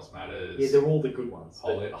 Nothing Else Matters. Yeah, they're all the good ones.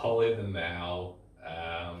 Holier Than Thou.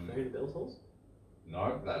 Who the Bell Tolls?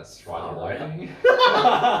 No, that's Ride the Lightning.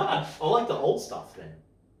 I like the old stuff then.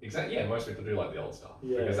 Exactly. Yeah, most people do like the old stuff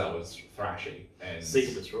because that was thrashy and Seek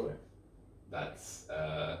and Destroy. That's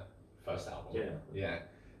first album. Yeah. Yeah,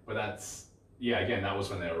 but that's again, that was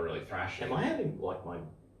when they were really thrashy. Am I having Am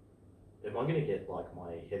I gonna get my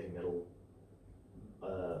heavy metal?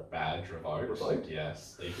 Badge revoked.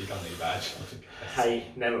 Yes, you click on the badge. Hey,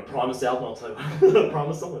 name a Primus album. I'll tell you.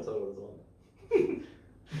 Primus song. I'll tell you what it's on.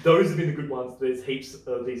 Those have been the good ones. There's heaps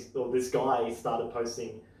of these. Or this guy started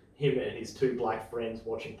posting him and his two black friends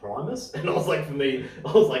watching Primus, and I was like,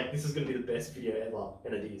 this is gonna be the best video ever,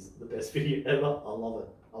 and it is the best video ever. I love it.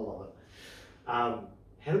 How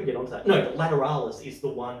do we get onto that? No, but Lateralis is the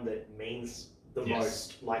one that means the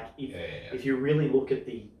most. Like if you really look at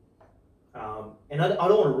the and I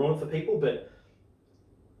don't want to ruin it for people, but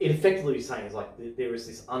it effectively is saying is there is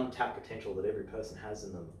this untapped potential that every person has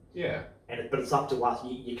in them. Yeah. But it's up to us.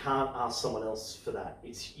 You can't ask someone else for that.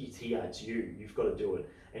 It's here. It's you. You've got to do it.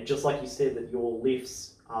 And just like you said that your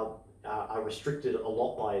lifts are restricted a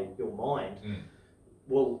lot by your mind.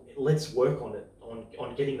 Well, let's work on it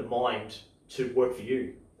on getting the mind to work for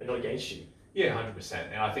you and not against you. Yeah,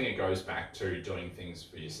 100%. And I think it goes back to doing things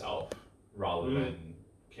for yourself rather than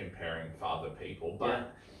comparing for other people.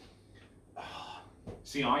 But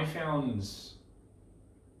see, I found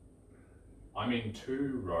I'm in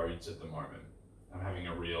two roads at the moment. I'm having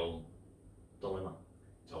a real dilemma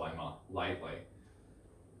lately.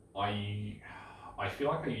 I feel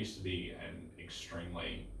like I used to be an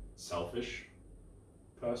extremely selfish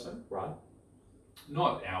person. Right.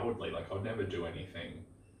 Not outwardly, like I'd never do anything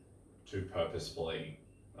to purposefully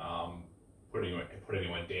put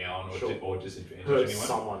anyone down or disadvantage hurt anyone.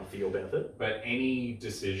 Someone for your benefit. But any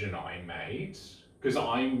decision I made, because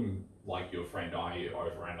I'm like your friend, I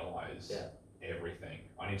overanalyze everything.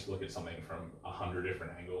 I need to look at something from 100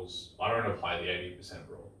 different angles. I don't apply the 80%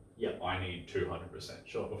 rule. Yep. I need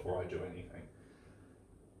 200% before I do anything.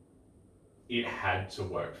 It had to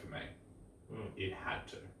work for me. It had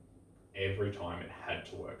to. Every time it had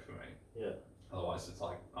to work for me. Yeah. Otherwise, it's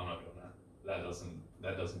like I'm not doing that. That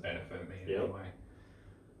doesn't benefit me in any way.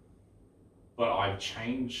 But I've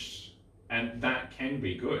changed, and that can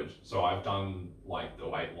be good. So I've done like the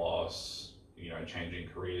weight loss, changing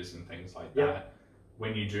careers and things like that.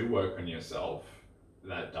 When you do work on yourself,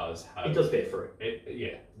 that does have... It does bear fruit.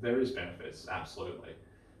 There is benefits, absolutely.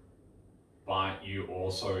 But you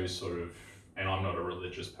also sort of and I'm not a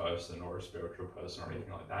religious person or a spiritual person or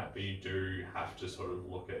anything like that, but you do have to sort of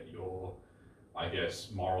look at your, I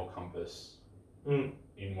guess, moral compass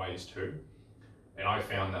in ways too. And I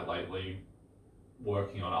found that lately,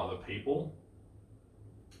 working on other people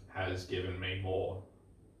has given me more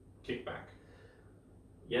kickback.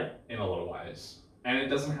 Yeah. In a lot of ways. And it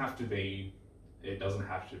doesn't have to be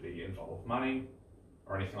involve money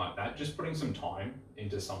or anything like that. Just putting some time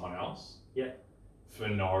into someone else. Yeah.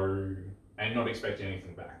 And not expecting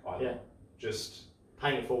anything back either. Yeah. Just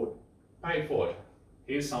paying it forward. Pay it forward.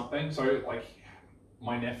 Here's something. So like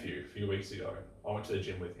my nephew a few weeks ago, I went to the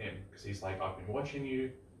gym with him because he's like, I've been watching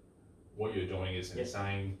you. What you're doing is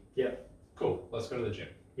insane. Yeah. Cool. Let's go to the gym.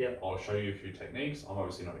 Yeah. I'll show you a few techniques. I'm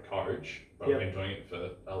obviously not a coach, but I've been doing it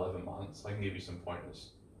for 11 months. I can give you some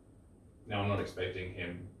pointers. Now I'm not expecting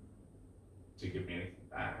him to give me anything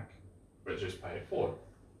back, but just pay it forward.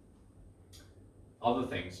 Other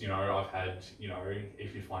things, I've had,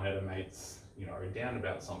 if you find out a mate's, down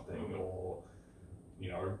about something or,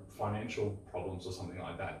 financial problems or something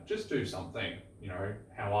like that, just do something,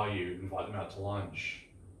 how are you? Invite them out to lunch.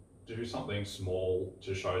 Do something small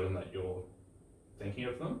to show them that you're thinking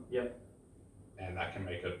of them. Yep. And that can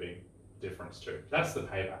make a big difference too. That's the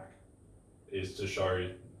payback, is to show.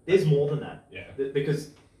 There's more than that. Yeah.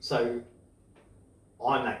 Because, so,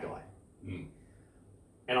 I'm that guy.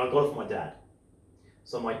 And I got it from my dad.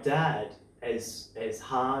 So my dad, as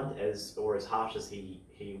hard as, or as harsh as he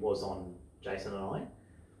was on Jason and I,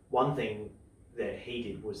 one thing that he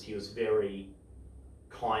did was he was very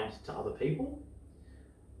kind to other people.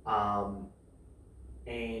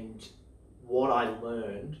 And what I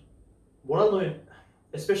learned,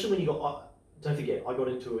 especially when you got, don't forget, I got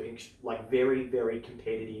into a very, very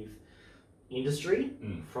competitive industry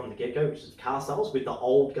from the get-go, which is car sales, with the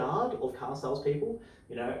old guard of car sales people.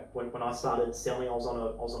 When I started selling, I was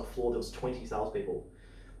on a floor, there was 20 salespeople,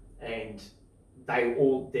 and they were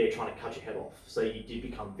all there trying to cut your head off. So you did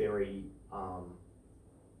become very,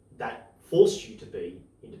 that forced you to be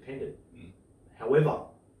independent. However,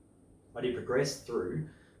 I did progress through,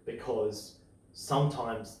 because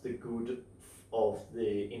sometimes the good of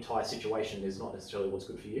the entire situation is not necessarily what's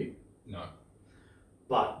good for you. No.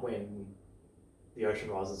 But when the ocean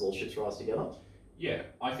rises, all ships rise together. Yeah,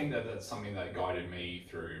 I think that's something that guided me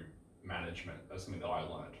through management. That's something that I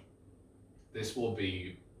learned. This will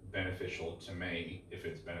be beneficial to me if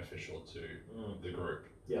it's beneficial to the group.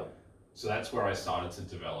 Yeah. So that's where I started to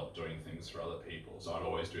develop doing things for other people. So I'd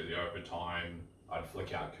always do the overtime. I'd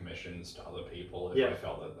flick out commissions to other people if I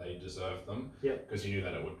felt that they deserved them. Yeah. Because you knew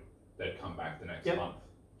that they'd come back the next month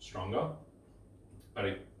stronger.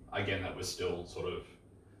 But again, that was still sort of,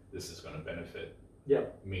 this is going to benefit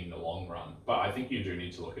me in the long run. But I think you do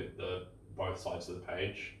need to look at both sides of the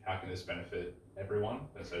page. How can this benefit everyone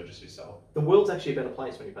instead of just yourself? The world's actually a better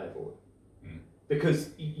place when you pay it forward. Because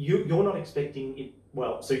you're not expecting it.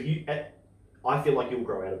 Well, so I feel like you'll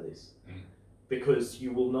grow out of this. Because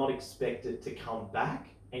you will not expect it to come back,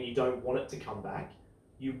 and you don't want it to come back.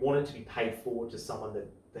 You want it to be paid forward to someone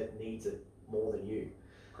that needs it more than you.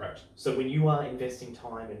 Correct. So when you are investing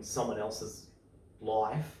time in someone else's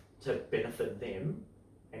life to benefit them,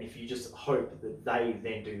 and if you just hope that they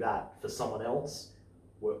then do that for someone else,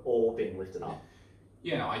 we're all being lifted up.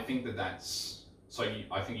 Yeah, I think that's... So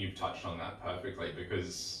I think you've touched on that perfectly,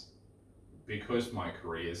 because my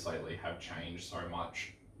careers lately have changed so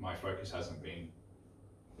much. My focus hasn't been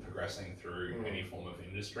progressing through any form of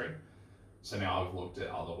industry. So now I've looked at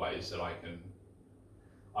other ways that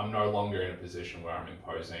I'm no longer in a position where I'm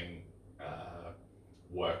imposing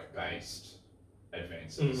work-based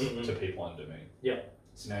advances to people under me. Yeah.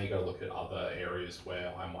 So now you've got to look at other areas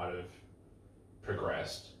where I might have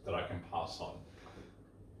progressed that I can pass on.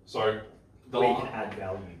 So where you can add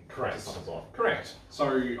value. Correct. To someone's life. Correct. So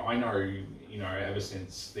I know, ever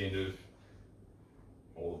since the end of,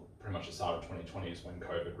 or pretty much the start of 2020 is when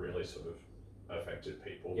COVID really sort of affected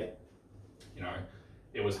people. Yeah.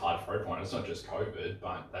 It was hard for everyone. It's not just COVID,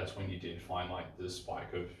 but that's when you did find like the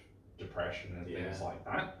spike of depression and things like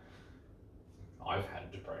that. I've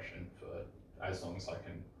had depression for as long as I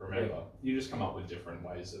can remember. You just come up with different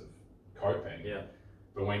ways of coping. Yeah.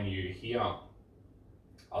 But when you hear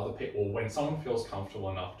other people, when someone feels comfortable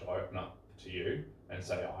enough to open up to you and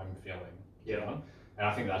say, I'm feeling down, and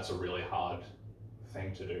I think that's a really hard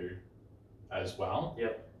thing to do as well.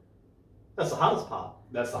 Yep. That's the hardest part.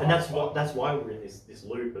 That's the hardest part. That's why we're in this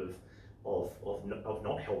loop of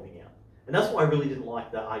not helping out. And that's why I really didn't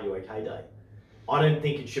like the Are You OK Day. I don't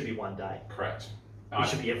think it should be one day. Correct. It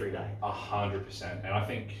should be every day. 100%. And I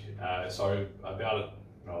think, I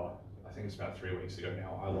think it's about 3 weeks ago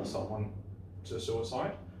now, I lost someone to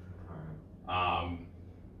suicide.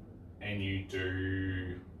 and you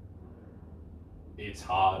do, it's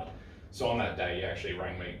hard. So on that day, you actually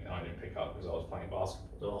rang me and I didn't pick up because I was playing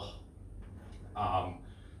basketball.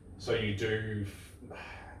 So you do,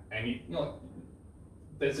 and you know,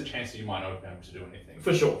 there's a chance that you might not be able to do anything.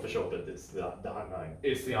 For sure, but it's the unknown.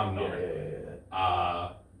 It's the unknown.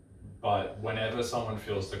 Yeah. But whenever someone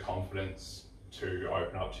feels the confidence to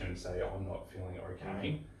open up to you and say, oh, I'm not feeling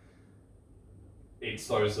okay, it's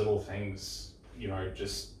those little things, you know,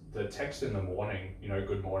 just the text in the morning, you know,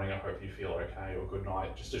 good morning, I hope you feel okay, or good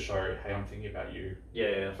night, just to show, hey, I'm thinking about you.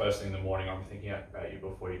 Yeah. First thing in the morning, I'm thinking about you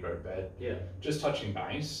before you go to bed. Yeah. Just touching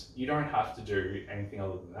base. You don't have to do anything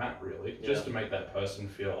other than that, really, just to make that person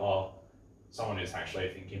feel, oh, someone is actually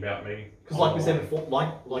thinking about me. Because like we said before,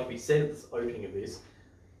 like we said at the opening of this,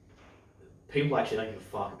 people actually don't give a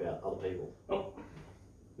fuck about other people. Oh.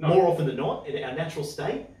 No. More often than not, in our natural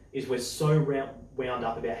state is we're so wound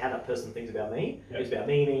up about how that person thinks about me. Yep. It's about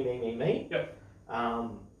me. Yep.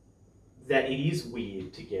 That it is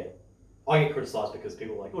weird to get. I get criticised because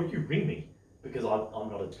people are like, "Oh, you ring me," because I'm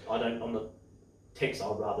not text.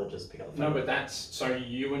 I'd rather just pick up the phone. No, but that's so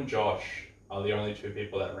you and Josh are the only two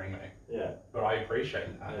people that ring me. Yeah. But I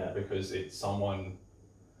appreciate that because it's someone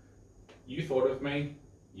you thought of me,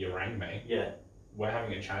 you rang me. Yeah. We're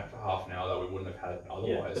having a chat for half an hour that we wouldn't have had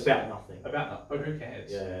otherwise. Yeah, about nothing. But who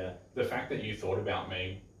cares? Yeah. The fact that you thought about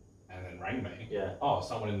me and then rang me. Yeah. Oh,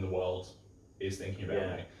 someone in the world is thinking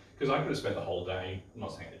about me. Because I could have spent the whole day, I'm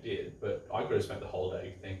not saying I did, but I could have spent the whole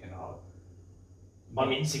day thinking, oh,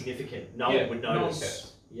 I'm insignificant. No one would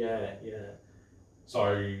notice. No one cares. Yeah.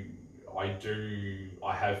 So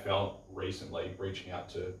I have felt recently reaching out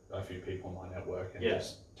to a few people in my network and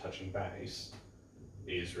just touching base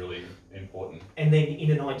is really important. And then in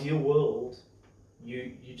an ideal world,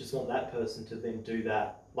 you just want that person to then do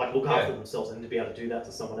that, like look after themselves and to be able to do that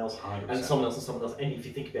to someone else 100%. and someone else and someone else. And if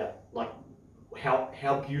you think about like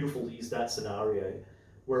how beautiful is that scenario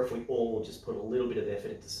where if we all just put a little bit of effort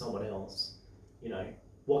into someone else, you know,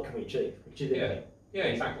 what can we achieve? Achieve anything. Yeah,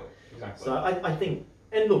 exactly. So I think,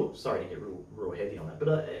 and look, sorry to get real heavy on that,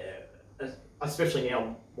 but especially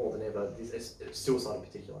now more than ever, this suicide in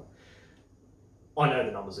particular, I know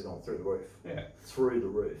the numbers are going through the roof. Yeah. Through the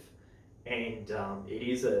roof, and it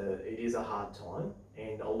is a hard time,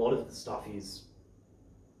 and a lot of the stuff is,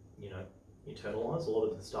 you know, internalized. A lot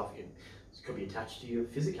of the stuff could be attached to your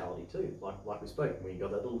physicality too. Like we spoke, when you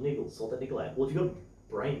got that little niggle, sort that niggle out. Well, if you got a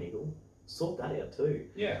brain niggle, sort that out too.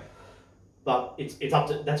 Yeah. But it's up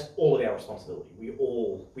to, that's all of our responsibility. We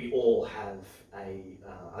all have a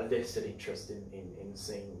vested interest in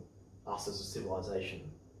seeing us as a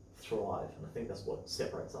civilization thrive, and I think that's what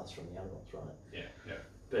separates us from the animals, right? Yeah.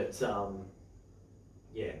 But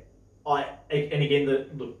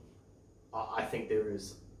I think there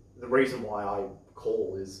is the reason why I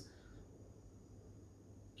call is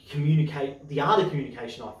communicate. The art of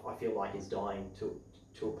communication, I feel like, is dying to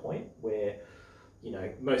a point where, you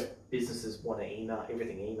know, most businesses want to email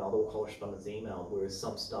everything emailed, all correspondence emailed, whereas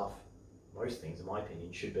some stuff, most things, in my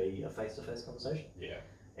opinion, should be a face-to-face conversation. Yeah.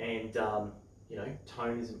 And you know,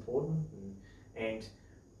 tone is important, and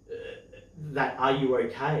that are you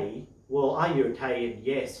okay? Well, are you okay? And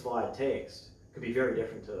yes, via text could be very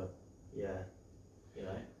different to, you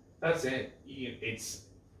know. That's it. It's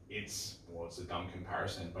well, it's a dumb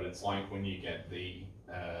comparison, but it's like when you get the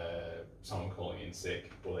someone calling in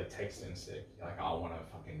sick, or they text in sick. You're like, I want to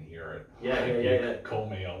fucking hear it. Yeah. Call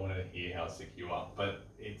me. I want to hear how sick you are. But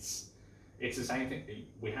it's the same thing.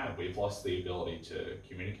 We've lost the ability to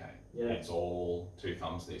communicate. Yeah. It's all two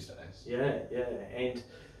thumbs these days. Yeah, and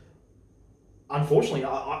unfortunately,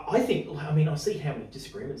 I think, I mean, I see how many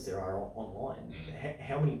disagreements there are online.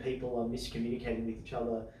 How many people are miscommunicating with each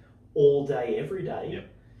other all day, every day. Yep.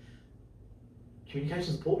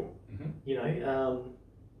 Communication is important. Mm-hmm. You know,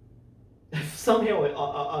 somehow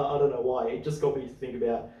I don't know why it just got me to think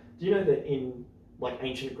about. Do you know that in like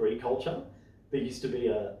ancient Greek culture, there used to be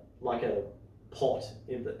a pot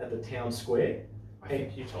at the town square. I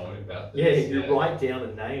think you told me about this. this. Yeah, you write down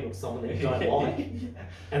a name of someone that you don't like,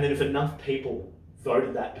 and then if enough people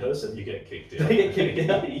voted that person, you get kicked out. They get kicked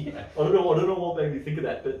out. I don't know what made me think of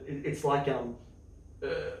that, but it's like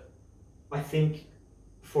I think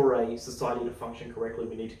for a society to function correctly,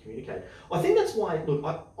 we need to communicate. I think that's why. Look,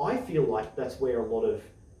 I feel like that's where a lot of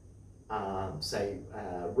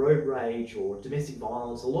road rage or domestic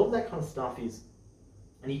violence, a lot of that kind of stuff is,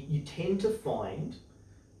 and you tend to find.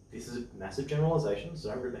 This is a massive generalisation, so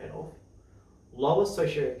don't rip the head off. Lower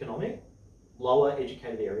socioeconomic, lower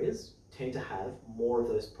educated areas tend to have more of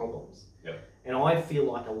those problems. Yep. And I feel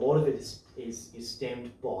like a lot of it is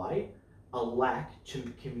stemmed by a lack to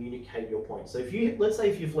communicate your point. So let's say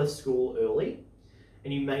if you've left school early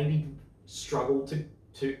and you maybe struggle to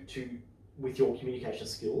with your communication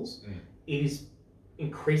skills, it is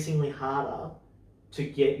increasingly harder to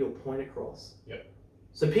get your point across. Yep.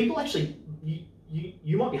 So people actually,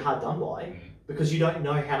 you might be hard done by because you don't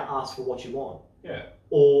know how to ask for what you want. Yeah.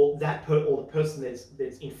 Or or the person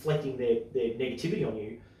that's inflecting their negativity on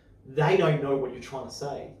you, they don't know what you're trying to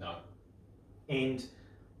say. No. And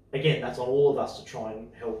again, that's on all of us to try and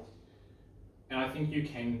help. And I think you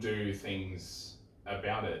can do things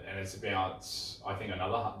about it, and it's about, I think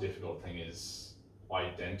another difficult thing is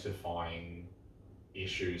identifying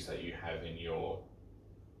issues that you have in your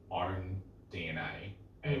own DNA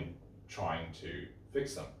and trying to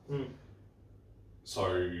fix them.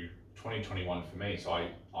 So 2021 for me, so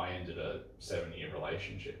I ended a 7-year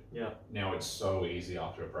relationship. Yeah. Now it's so easy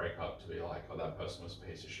after a breakup to be like, oh, that person was a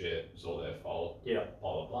piece of shit, it was all their fault, Yeah.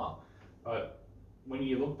 blah, blah, blah. But when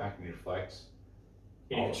you look back and reflect,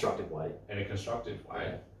 In a constructive way.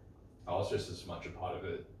 Yeah. I was just as much a part of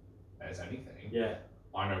it as anything. Yeah.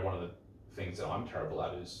 I know one of the things that I'm terrible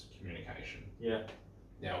at is communication. Yeah.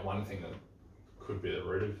 Now, one thing that could be the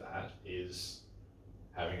root of that is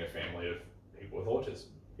having a family of people with autism.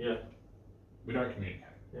 Yeah. We don't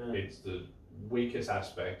communicate. Yeah. It's the weakest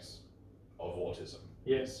aspects of autism.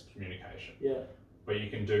 Yes. Is communication. Yeah. But you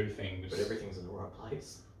can do things. But everything's in the right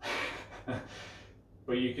place.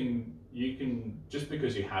 But you can just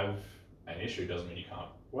because you have an issue doesn't mean you can't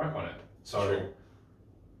work on it. So Sure.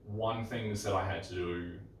 one things that I had to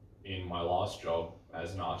do in my last job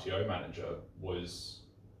as an RTO manager was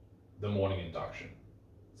the morning induction.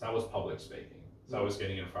 So that was public speaking. So I was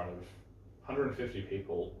getting in front of 150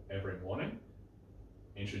 people every morning,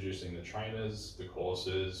 introducing the trainers, the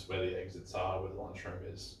courses, where the exits are, where the lunchroom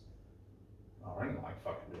is. I don't like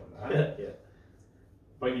fucking doing that. Yeah.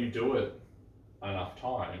 But you do it enough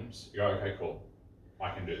times, you go, okay, cool, I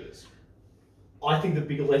can do this. I think the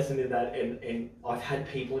big lesson in that, and I've had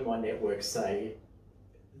people in my network say,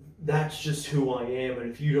 that's just who I am,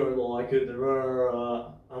 and if you don't like it,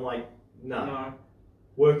 I'm like, no.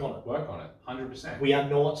 Work on it. Work on it, 100%. We are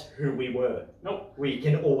not who we were. Nope. We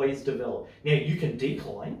can always develop. Now, you can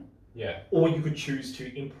decline, Yeah, or you could choose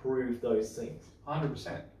to improve those things.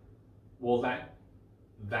 100%. Well,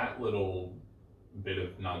 that little bit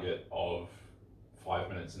of nugget of 5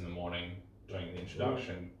 minutes in the morning doing the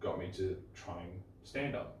introduction got me to try and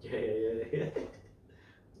stand up. Yeah.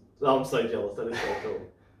 I'm so jealous. That is so cool.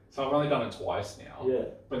 So I've only done it twice now. Yeah.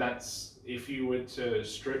 But that's, if you were to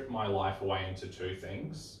strip my life away into two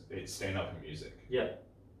things, it's stand up and music. Yeah.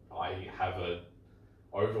 I have a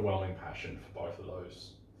overwhelming passion for both of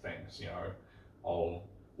those things. You know, I'll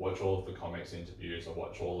watch all of the comics interviews, I'll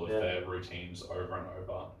watch all of their routines over and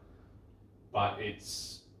over. But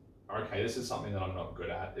it's, okay, this is something that I'm not good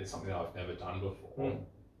at. It's something that I've never done before.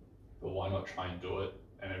 But why not try and do it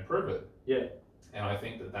and improve it? Yeah. And I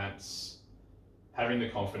think that's having the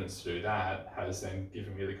confidence to do that has then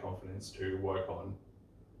given me the confidence to work on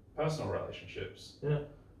personal relationships. Yeah.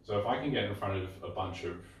 So if I can get in front of a bunch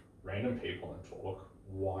of random people and talk,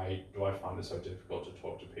 why do I find it so difficult to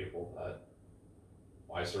talk to people that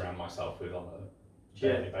I surround myself with on a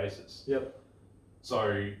daily basis? Yep.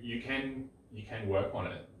 So you can work on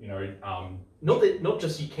it. You know, Not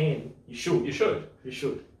just you can, you should. You should. You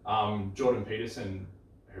should. Jordan Peterson,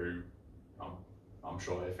 who I'm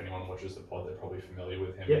sure if anyone watches the pod, they're probably familiar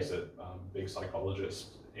with him. He's a big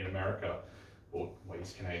psychologist in America, well,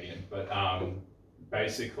 he's Canadian, but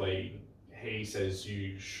basically he says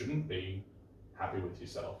you shouldn't be happy with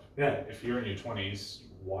yourself. Yeah. If you're in your 20s,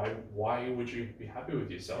 why would you be happy with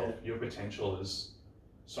yourself? Yeah. Your potential is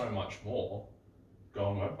so much more.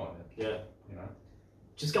 Go and work on it. Yeah. You know.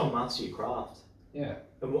 Just go and master your craft. Yeah.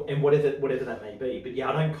 And whatever that may be. But yeah,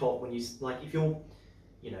 I don't cop when you like if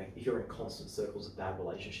you're in constant circles of bad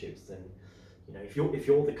relationships, then if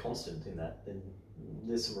you're the constant in that, then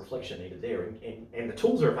there's some reflection needed there, and the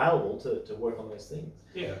tools are available to work on those things.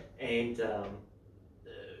 Yeah. And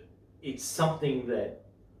it's something that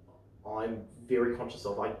I'm very conscious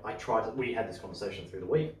of. We had this conversation through the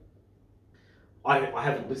week. I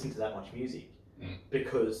haven't listened to that much music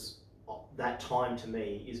because that time to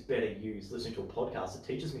me is better used listening to a podcast that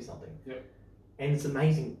teaches me something. Yep. And it's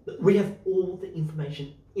amazing. We have all the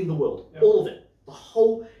information in the world, yep. All of it. Our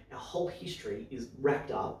whole history is wrapped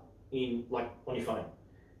up in on your phone.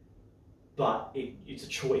 But it's a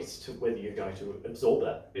choice to whether you're going to absorb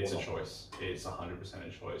that. It's a choice. It's 100% a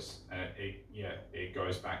choice, and it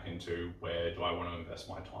goes back into where do I want to invest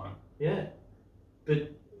my time? Yeah,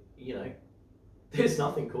 but there's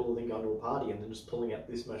nothing cooler than going to a party and then just pulling out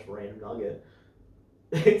this much random nugget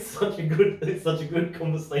it's such a good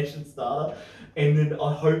conversation starter, and then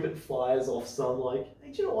I hope it fires off some like,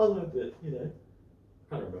 hey, do you know what I learned that,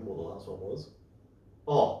 I can't remember what the last one was.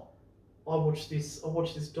 Oh, I watched this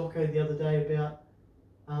doco the other day about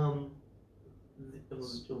it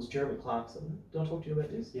was Jeremy Clarkson. Did I talk to you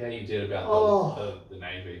about this? Yeah, you did about the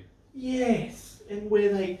Navy. Yes, and where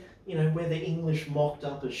the English mocked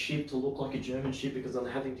up a ship to look like a German ship because I'm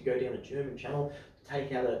having to go down a German channel to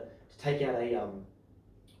take out a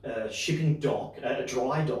shipping dock, a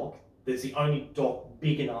dry dock. That's the only dock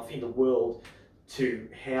big enough in the world to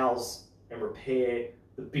house and repair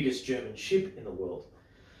the biggest German ship in the world.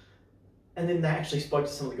 And then they actually spoke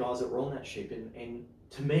to some of the guys that were on that ship, and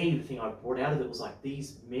to me, the thing I brought out of it was like,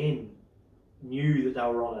 these men knew that they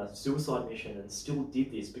were on a suicide mission and still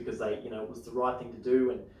did this because they, it was the right thing to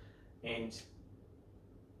do, and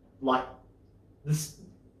like this,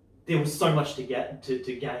 there was so much to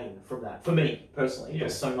gain from that. For me personally, there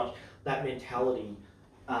was so much. That mentality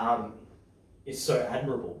is so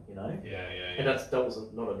admirable, Yeah. And that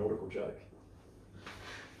was not a nautical joke.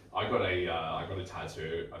 I got a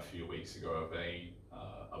tattoo a few weeks ago of a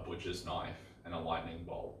butcher's knife and a lightning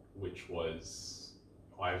bolt, which was,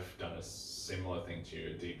 I've done a similar thing to you,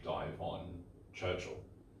 a deep dive on Churchill.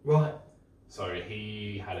 Right. So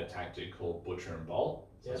he had a tactic called butcher and bolt.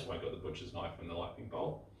 So Yeah. that's why I got the butcher's knife and the lightning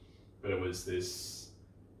bolt. But it was this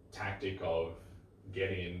tactic of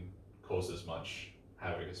get in, cause as much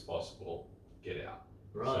havoc as possible, get out.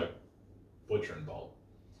 Right. So butcher and bolt.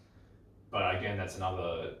 But again, it's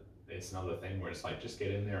another thing where it's like, just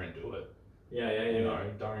get in there and do it. Yeah.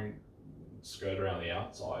 Don't skirt around the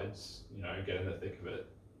outsides. Get in the thick of it.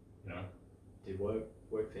 Did work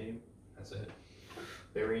for him. That's it.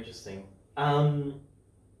 Very interesting.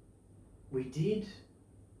 We did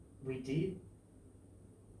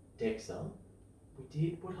Dexter.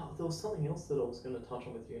 There was something else that I was going to touch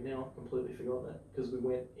on with you. Now I've completely forgotten it because we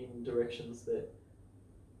went in directions that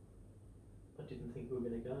I didn't think we were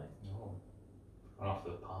going to go. No. Run off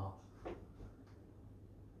the path.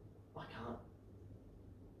 I can't.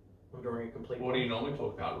 I'm drawing a complete. What do you normally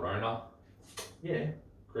talk about? Rona? Yeah.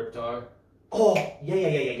 Crypto? Oh,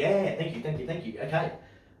 yeah. Thank you. Okay.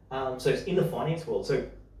 So it's in the finance world. So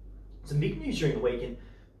some big news during the week, and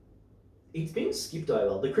it's been skipped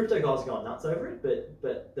over. The crypto guys got nuts over it,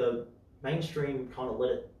 but the mainstream kind of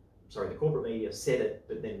the corporate media said it,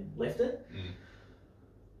 but then left it.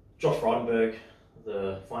 Josh Frydenberg,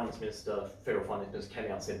 the federal finance minister, came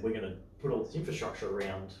out and said, we're going to put all this infrastructure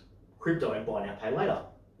around crypto and buy now, pay later.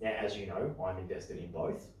 Now, as you know, I'm invested in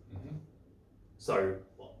both. Mm-hmm. So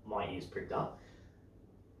my ears pricked up.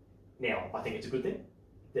 Now, I think it's a good thing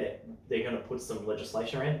that they're going to put some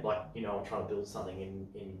legislation around. Like, I'm trying to build something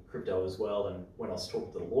in crypto as well. And when I was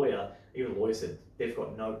talking to the lawyer, even the lawyer said they've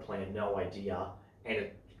got no plan, no idea. And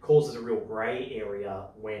it causes a real grey area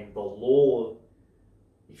when the law,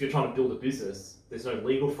 if you're trying to build a business, there's no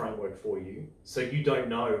legal framework for you. So you don't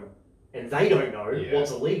know, and they don't know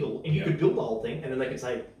what's illegal. And you could build the whole thing, and then they could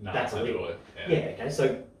say, that's illegal. Okay,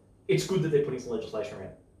 so it's good that they're putting some legislation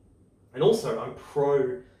around. And also,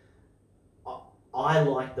 I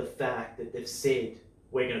like the fact that they've said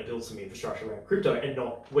we're going to build some infrastructure around crypto and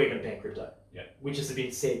not we're going to ban crypto, which has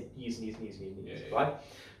been said years and years, right?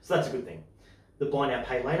 So that's a good thing. The buy now,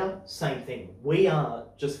 pay later, same thing. We are,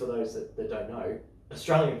 just for those that don't know,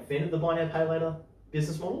 Australia invented the buy now, pay later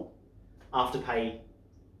business model. Afterpay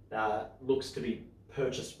looks to be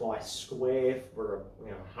purchased by Square for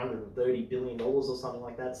 $130 billion or something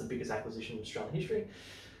like that. It's the biggest acquisition in Australian history.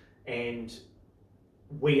 And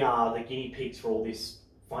we are the guinea pigs for all this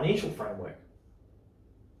financial framework.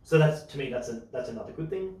 So that's another good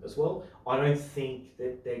thing as well. I don't think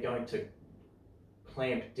that they're going to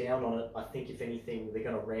clamp down on it. I think if anything, they're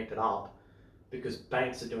going to ramp it up because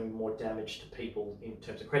banks are doing more damage to people in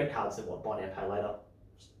terms of credit cards than what buy now, pay later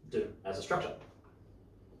do as a structure.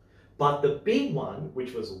 But the big one,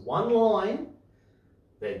 which was one line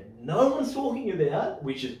that no one's talking about,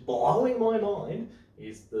 which is blowing my mind,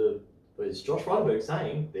 is Josh Frydenberg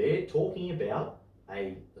saying they're talking about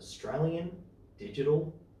a Australian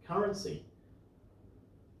digital currency.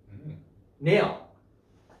 Mm. Now,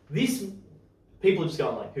 this people are just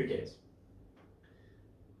going like, who cares?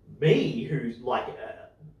 Me, who's like,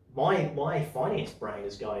 my finance brain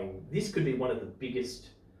is going, this could be one of the biggest,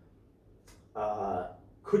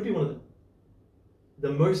 could be one of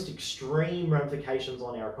the most extreme ramifications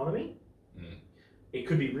on our economy. Mm. It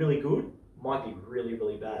could be really good, might be really,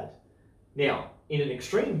 really bad. Now, in an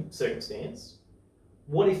extreme circumstance,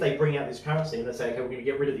 what if they bring out this currency and they say, okay, we're going to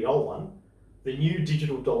get rid of the old one. The new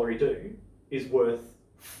digital dollar-do is worth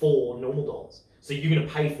 4 normal dollars. So you're going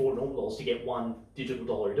to pay $4 normal to get one digital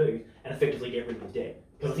dollar to do and effectively get rid of the debt.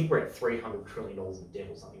 Because I think we're at $300 trillion in debt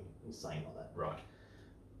or something insane like that. Right.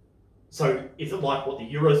 So is it like what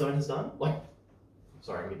the Eurozone has done?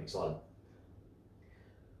 Sorry, I'm getting excited.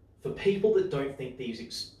 For people that don't think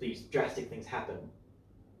these drastic things happen,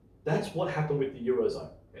 that's what happened with the Eurozone.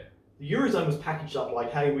 Yeah. The Eurozone was packaged up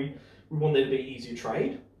like, hey, we want there to be easier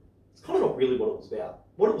trade. It's kind of not really what it was about.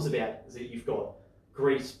 What it was about is that you've got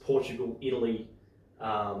Greece, Portugal, Italy,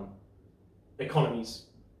 economies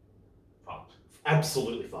Fucked.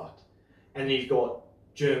 absolutely fucked. And then you've got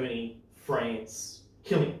Germany, France,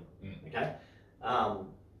 killing them, okay?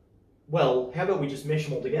 Well, how about we just mesh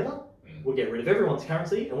them all together? We'll get rid of everyone's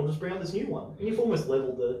currency and we'll just bring out this new one. And you've almost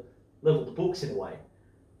leveled the books in a way.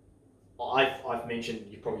 I've mentioned,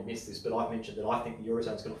 you've probably missed this, but I've mentioned that I think the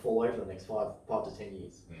Eurozone's going to fall over the next 5 to 10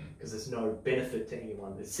 years because there's no benefit to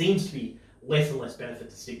anyone. There seems to be less and less benefit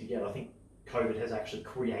to stick together. I think COVID has actually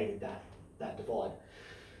created that divide.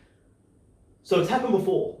 So it's happened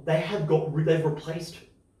before. They've replaced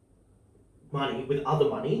money with other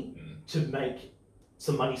money to make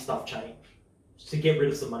some money stuff change, to get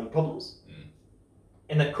rid of some money problems.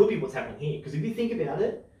 And that could be what's happening here. Because if you think about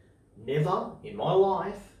it, never in my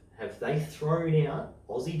life have they thrown out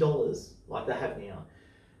Aussie dollars like they have now.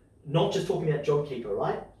 Not just talking about JobKeeper,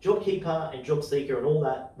 right? JobKeeper and JobSeeker and all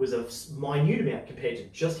that was a minute amount compared to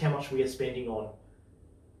just how much we are spending on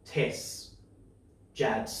tests,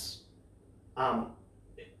 jabs.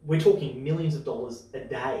 We're talking millions of dollars a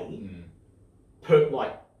day per,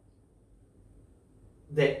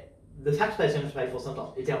 that the taxpayers don't have to pay for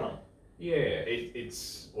sometimes. It's our money. Yeah,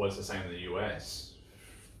 it's the same in the US.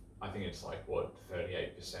 I think it's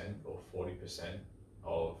 38% or 40%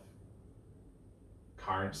 of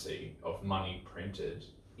currency of money printed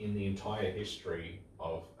in the entire history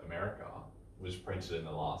of America was printed in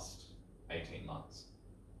the last 18 months.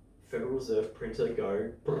 Federal Reserve printer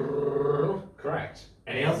go. Correct.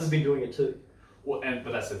 And ours has been doing it too. Well,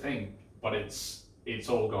 but that's the thing. But it's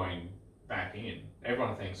all going back in.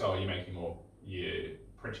 Everyone thinks, oh, you're making more, you're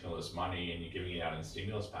printing all this money and you're giving it out in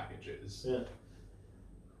stimulus packages. Yeah.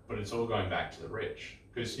 But it's all going back to the rich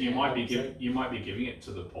because you might be giving it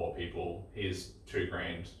to the poor people. Here's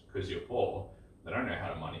 $2,000 because you're poor. They don't know how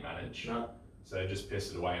to money manage. No. So they just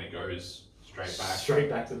piss it away and it goes straight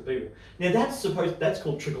back to the people. Now that's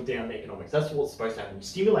called trickle down economics. That's what's supposed to happen. You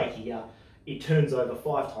stimulate here, it turns over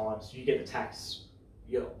 5 times. You get the tax,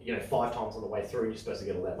 5 times on the way through, and you're supposed to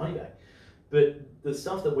get all that money back. But the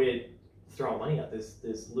stuff that we're throwing money at,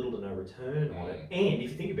 there's little to no return on it. And if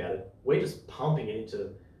you think about it, we're just pumping it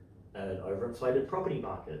into an overinflated property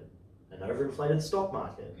market, an overinflated stock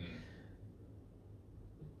market.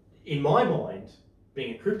 In my mind,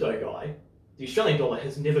 being a crypto guy, the Australian dollar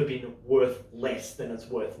has never been worth less than it's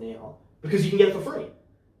worth now because you can get it for free.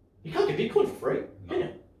 You can't get Bitcoin for free, can you?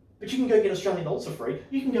 But you can go get Australian dollars for free.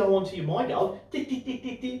 You can go onto your MyGov,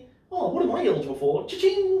 oh, what am I eligible for?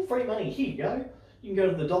 Cha-ching, free money, here you go. You can go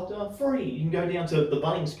to the doctor, free. You can go down to the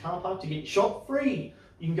Bunnings car park to get shot, free.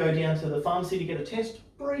 You can go down to the pharmacy to get a test,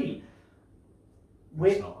 free.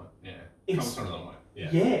 It's not, Comes from another way.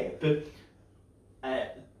 Yeah, but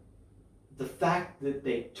the fact that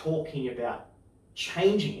they're talking about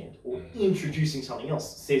changing it or introducing something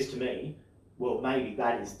else says to me, well, maybe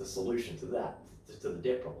that is the solution to that, to the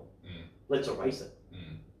debt problem. Let's erase it.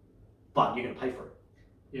 But you're going to pay for it.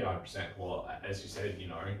 Yeah, 100%. Well, as you said,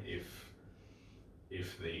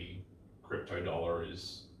 if the crypto dollar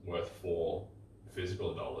is worth 4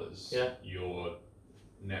 physical dollars, your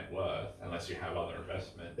net worth, unless you have other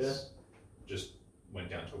investments, just went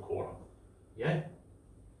down to a quarter. Yeah.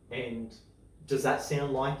 And does that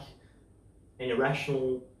sound like an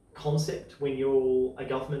irrational concept when you're a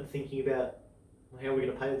government thinking about how are we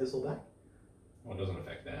going to pay this all back? Well, it doesn't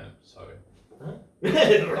affect them, so.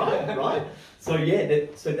 right. So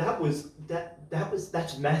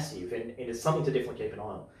that's massive, and it's something to definitely keep an eye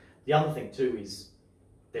on. The other thing too is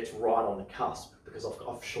that's right on the cusp because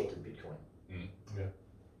I've shorted Bitcoin.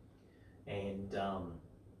 And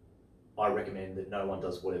I recommend that no one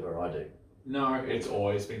does whatever I do. No, it's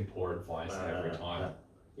always been poor advice every time.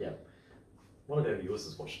 Yeah. One of our viewers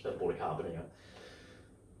has bought a car, but anyway.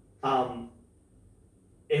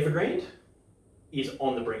 Evergrande is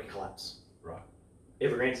on the brink of collapse. Right.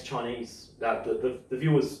 Evergrande's Chinese. The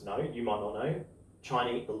viewers know, you might not know,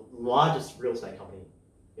 Chinese, the largest real estate company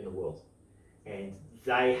in the world. And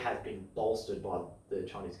they have been bolstered by the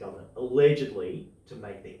Chinese government, allegedly, to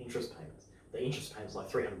make their interest payments. The interest payments like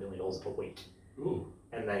 $300 million a week. Ooh.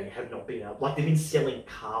 And they have not been able, they've been selling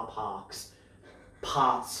car parks,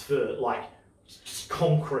 parts for just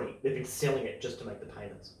concrete. They've been selling it just to make the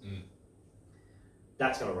payments.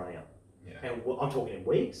 That's going to run out. Yeah. And I'm talking in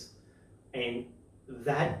weeks. And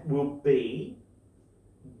that will be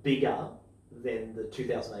bigger than the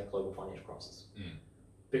 2008 global financial crisis.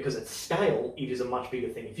 Because at scale, it is a much bigger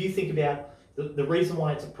thing. If you think about the reason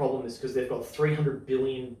why it's a problem is because they've got $300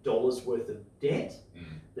 billion worth of debt.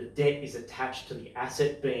 The debt is attached to the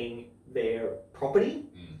asset being their property.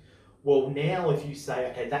 Well, now if you say,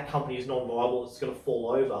 okay, that company is non-viable, it's going to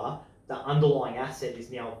fall over, the underlying asset is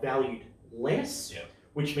now valued less,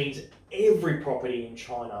 which means every property in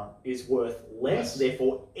China is worth less.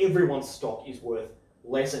 Therefore, everyone's stock is worth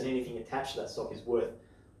less, and anything attached to that stock is worth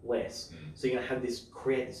less. So you're going to have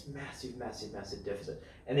create this massive deficit.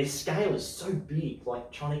 And their scale is so big,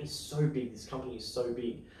 like China is so big, this company is so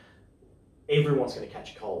big, everyone's going to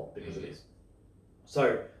catch a cold because of this.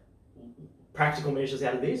 So practical measures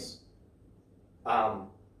out of this,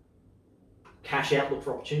 cash outlook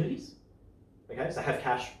for opportunities. Okay, so have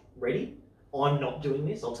cash ready. I'm not doing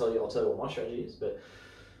this. I'll tell you what my strategy is, but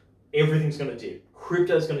everything's going to dip.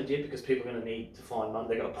 Crypto's going to dip because people are going to need to find money.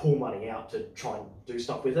 They're going to pull money out to try and do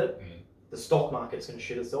stuff with it. The stock market's going to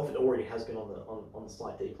shit itself. It already has been on the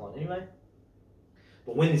slight decline anyway.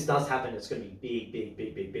 But when this does happen, it's going to be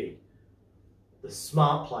big. The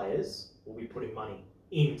smart players will be putting money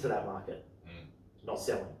into that market, not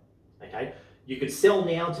selling. Okay, you could sell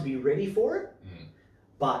now to be ready for it,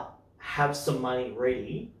 but have some money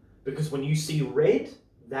ready, because when you see red,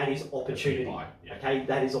 that is opportunity. Okay,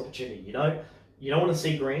 that is opportunity. You don't want to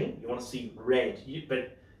see green, you want to see red.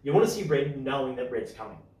 But you want to see red knowing that red's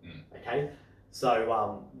coming. Okay,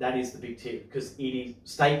 so that is the big tip, because it is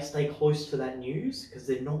stay close to that news, because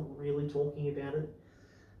they're not really talking about it.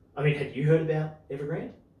 I mean, had you heard about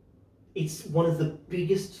Evergrande? It's one of the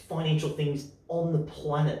biggest financial things on the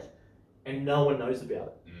planet, and no one knows about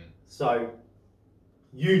it. So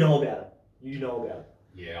you know about it.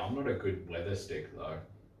 Yeah, I'm not a good weather stick though,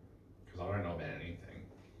 because I don't know about anything.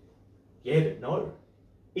 Yeah, but no.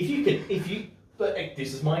 But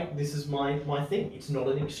this is my thing. It's not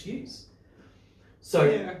an excuse. So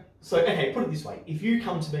okay, put it this way: if you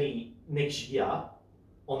come to me next year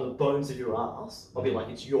on the bones of your ass, I'll be like,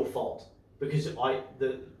 it's your fault, because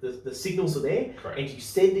the signals are there. Correct. And you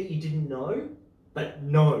said that you didn't know, but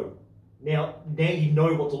no. Now you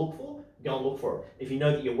know what to look for. Go and look for it. If you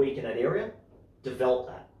know that you're weak in that area, develop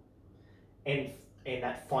that. And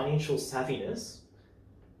that financial savviness,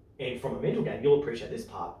 and from a mental game, you'll appreciate this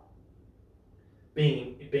part.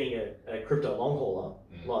 Being a crypto long hauler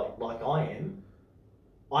like I am,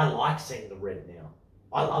 I like seeing the red now.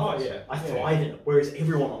 I love it. Yeah. I thrive in it. Whereas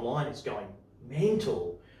everyone online is going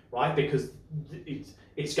mental, right? Because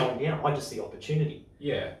it's going down. I just see opportunity.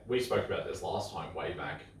 Yeah, we spoke about this last time, way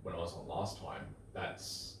back when I was on last time.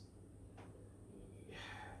 That's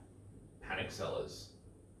panic sellers.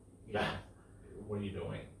 Yeah. What are you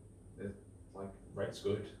doing? It's like, red's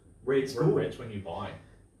good. Red's good. Red's when you buy.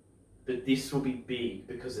 But this will be big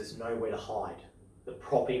because there's nowhere to hide. The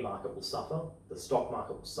property market will suffer, the stock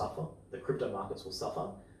market will suffer, the crypto markets will suffer.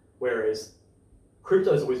 Whereas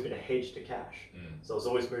crypto's always been a hedge to cash. So it's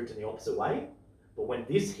always moved in the opposite way. But when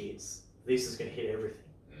this hits, this is going to hit everything.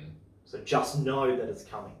 So just know that it's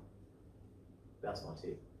coming. That's my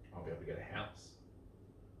tip. I'll be able to get a house.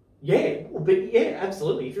 Yeah,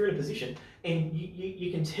 absolutely. If you're in a position, and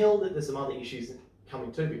you can tell that there's some other issues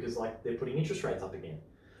coming too, because like they're putting interest rates up again.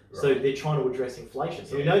 Right. So they're trying to address inflation.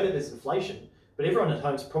 So we know that there's inflation, but everyone at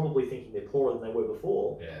home's probably thinking they're poorer than they were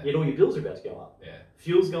before. Yet all your bills are about to go up.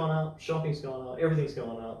 Fuel's gone up, shopping's gone up, everything's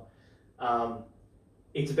gone up.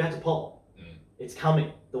 It's about to pop. It's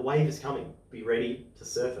coming. The wave is coming. Be ready to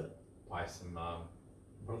surf it. Buy some,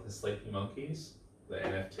 what are the sleepy monkeys? The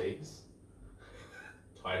NFTs?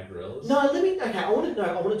 Tide gorillas? No, I want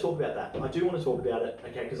to talk about that. I do want to talk about it,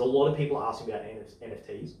 okay, because a lot of people are asking about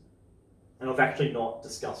NFTs, and I've actually not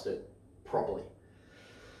discussed it properly.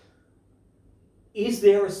 Is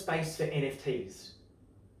there a space for NFTs?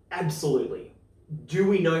 Absolutely. Do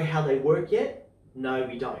we know how they work yet? No,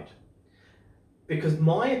 we don't. Because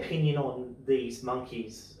my opinion on these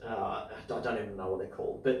monkeys, I don't even know what they're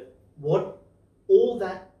called, but what all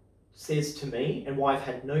that says to me, and why I've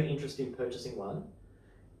had no interest in purchasing one,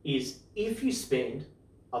 is if you spend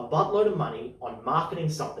a buttload of money on marketing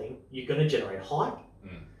something, you're going to generate hype.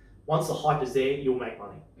 Once the hype is there, you'll make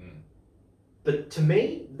money. But to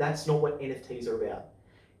me, that's not what NFTs are about.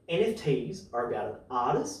 NFTs are about an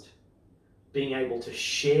artist being able to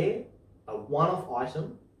share a one-off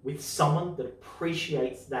item with someone that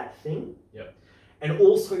appreciates that thing, and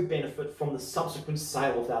also benefit from the subsequent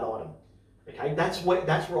sale of that item. Okay, that's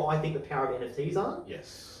where I think the power of NFTs are.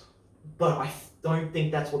 Yes. But don't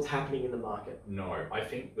think that's what's happening in the market. No, I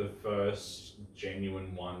think the first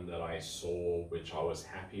genuine one that I saw, which I was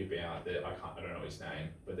happy about, that I don't know his name,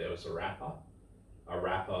 but there was a rapper. A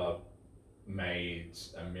rapper made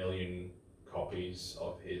 1 million copies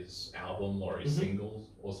of his album or his singles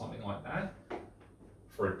or something like that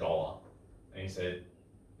for $1. And he said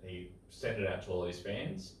he sent it out to all his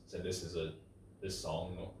fans. Said this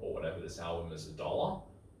song or whatever, this album is $1.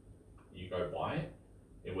 You go buy it.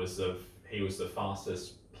 He was the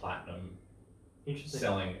fastest platinum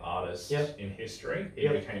selling artist in history. He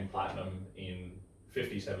became platinum in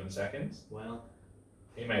 57 seconds. Wow.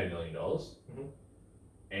 He made $1 million.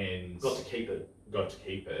 And got to keep it.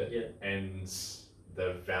 Yeah. And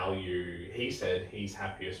the value, he said he's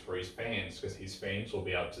happiest for his fans because his fans will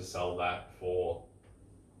be able to sell that for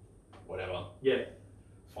whatever. Yeah.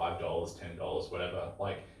 $5, $10, whatever.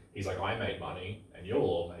 Like, he's like, I made money and you'll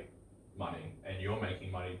all make money, and you're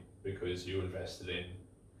making money because you invested in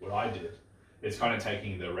what I did. It's kind of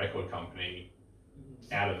taking the record company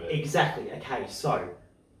out of it. Exactly. Okay, so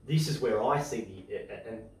this is where I see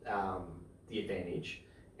the advantage,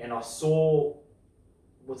 and I saw,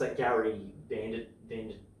 what's that, Gary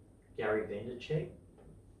Vaynerchuk?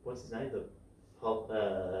 What's his name?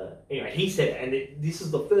 Anyway, he said it, and this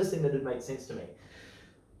is the first thing that had made sense to me.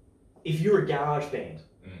 If you're a garage band,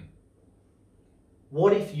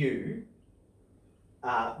 what if you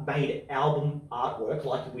made album artwork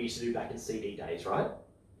like we used to do back in CD days, right?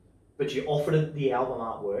 But you offered the album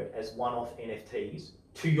artwork as one-off NFTs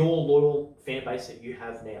to your loyal fan base that you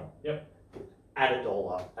have now. Yep. At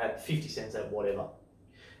 $1, at 50 cents, at whatever.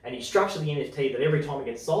 And you structure the NFT that every time it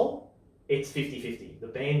gets sold, it's 50-50. The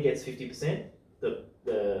band gets 50%, the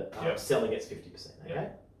seller gets 50%, okay?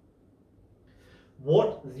 Yep.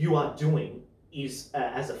 What you are doing is,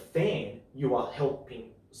 as a fan, you are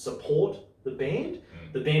helping support the band.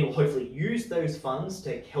 The band will hopefully use those funds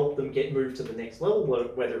to help them get moved to the next level,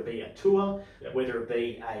 whether it be a tour, whether it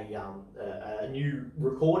be a new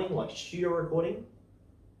recording, like studio recording.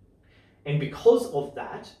 And because of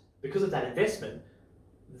that investment,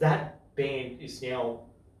 that band is now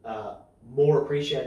more appreciated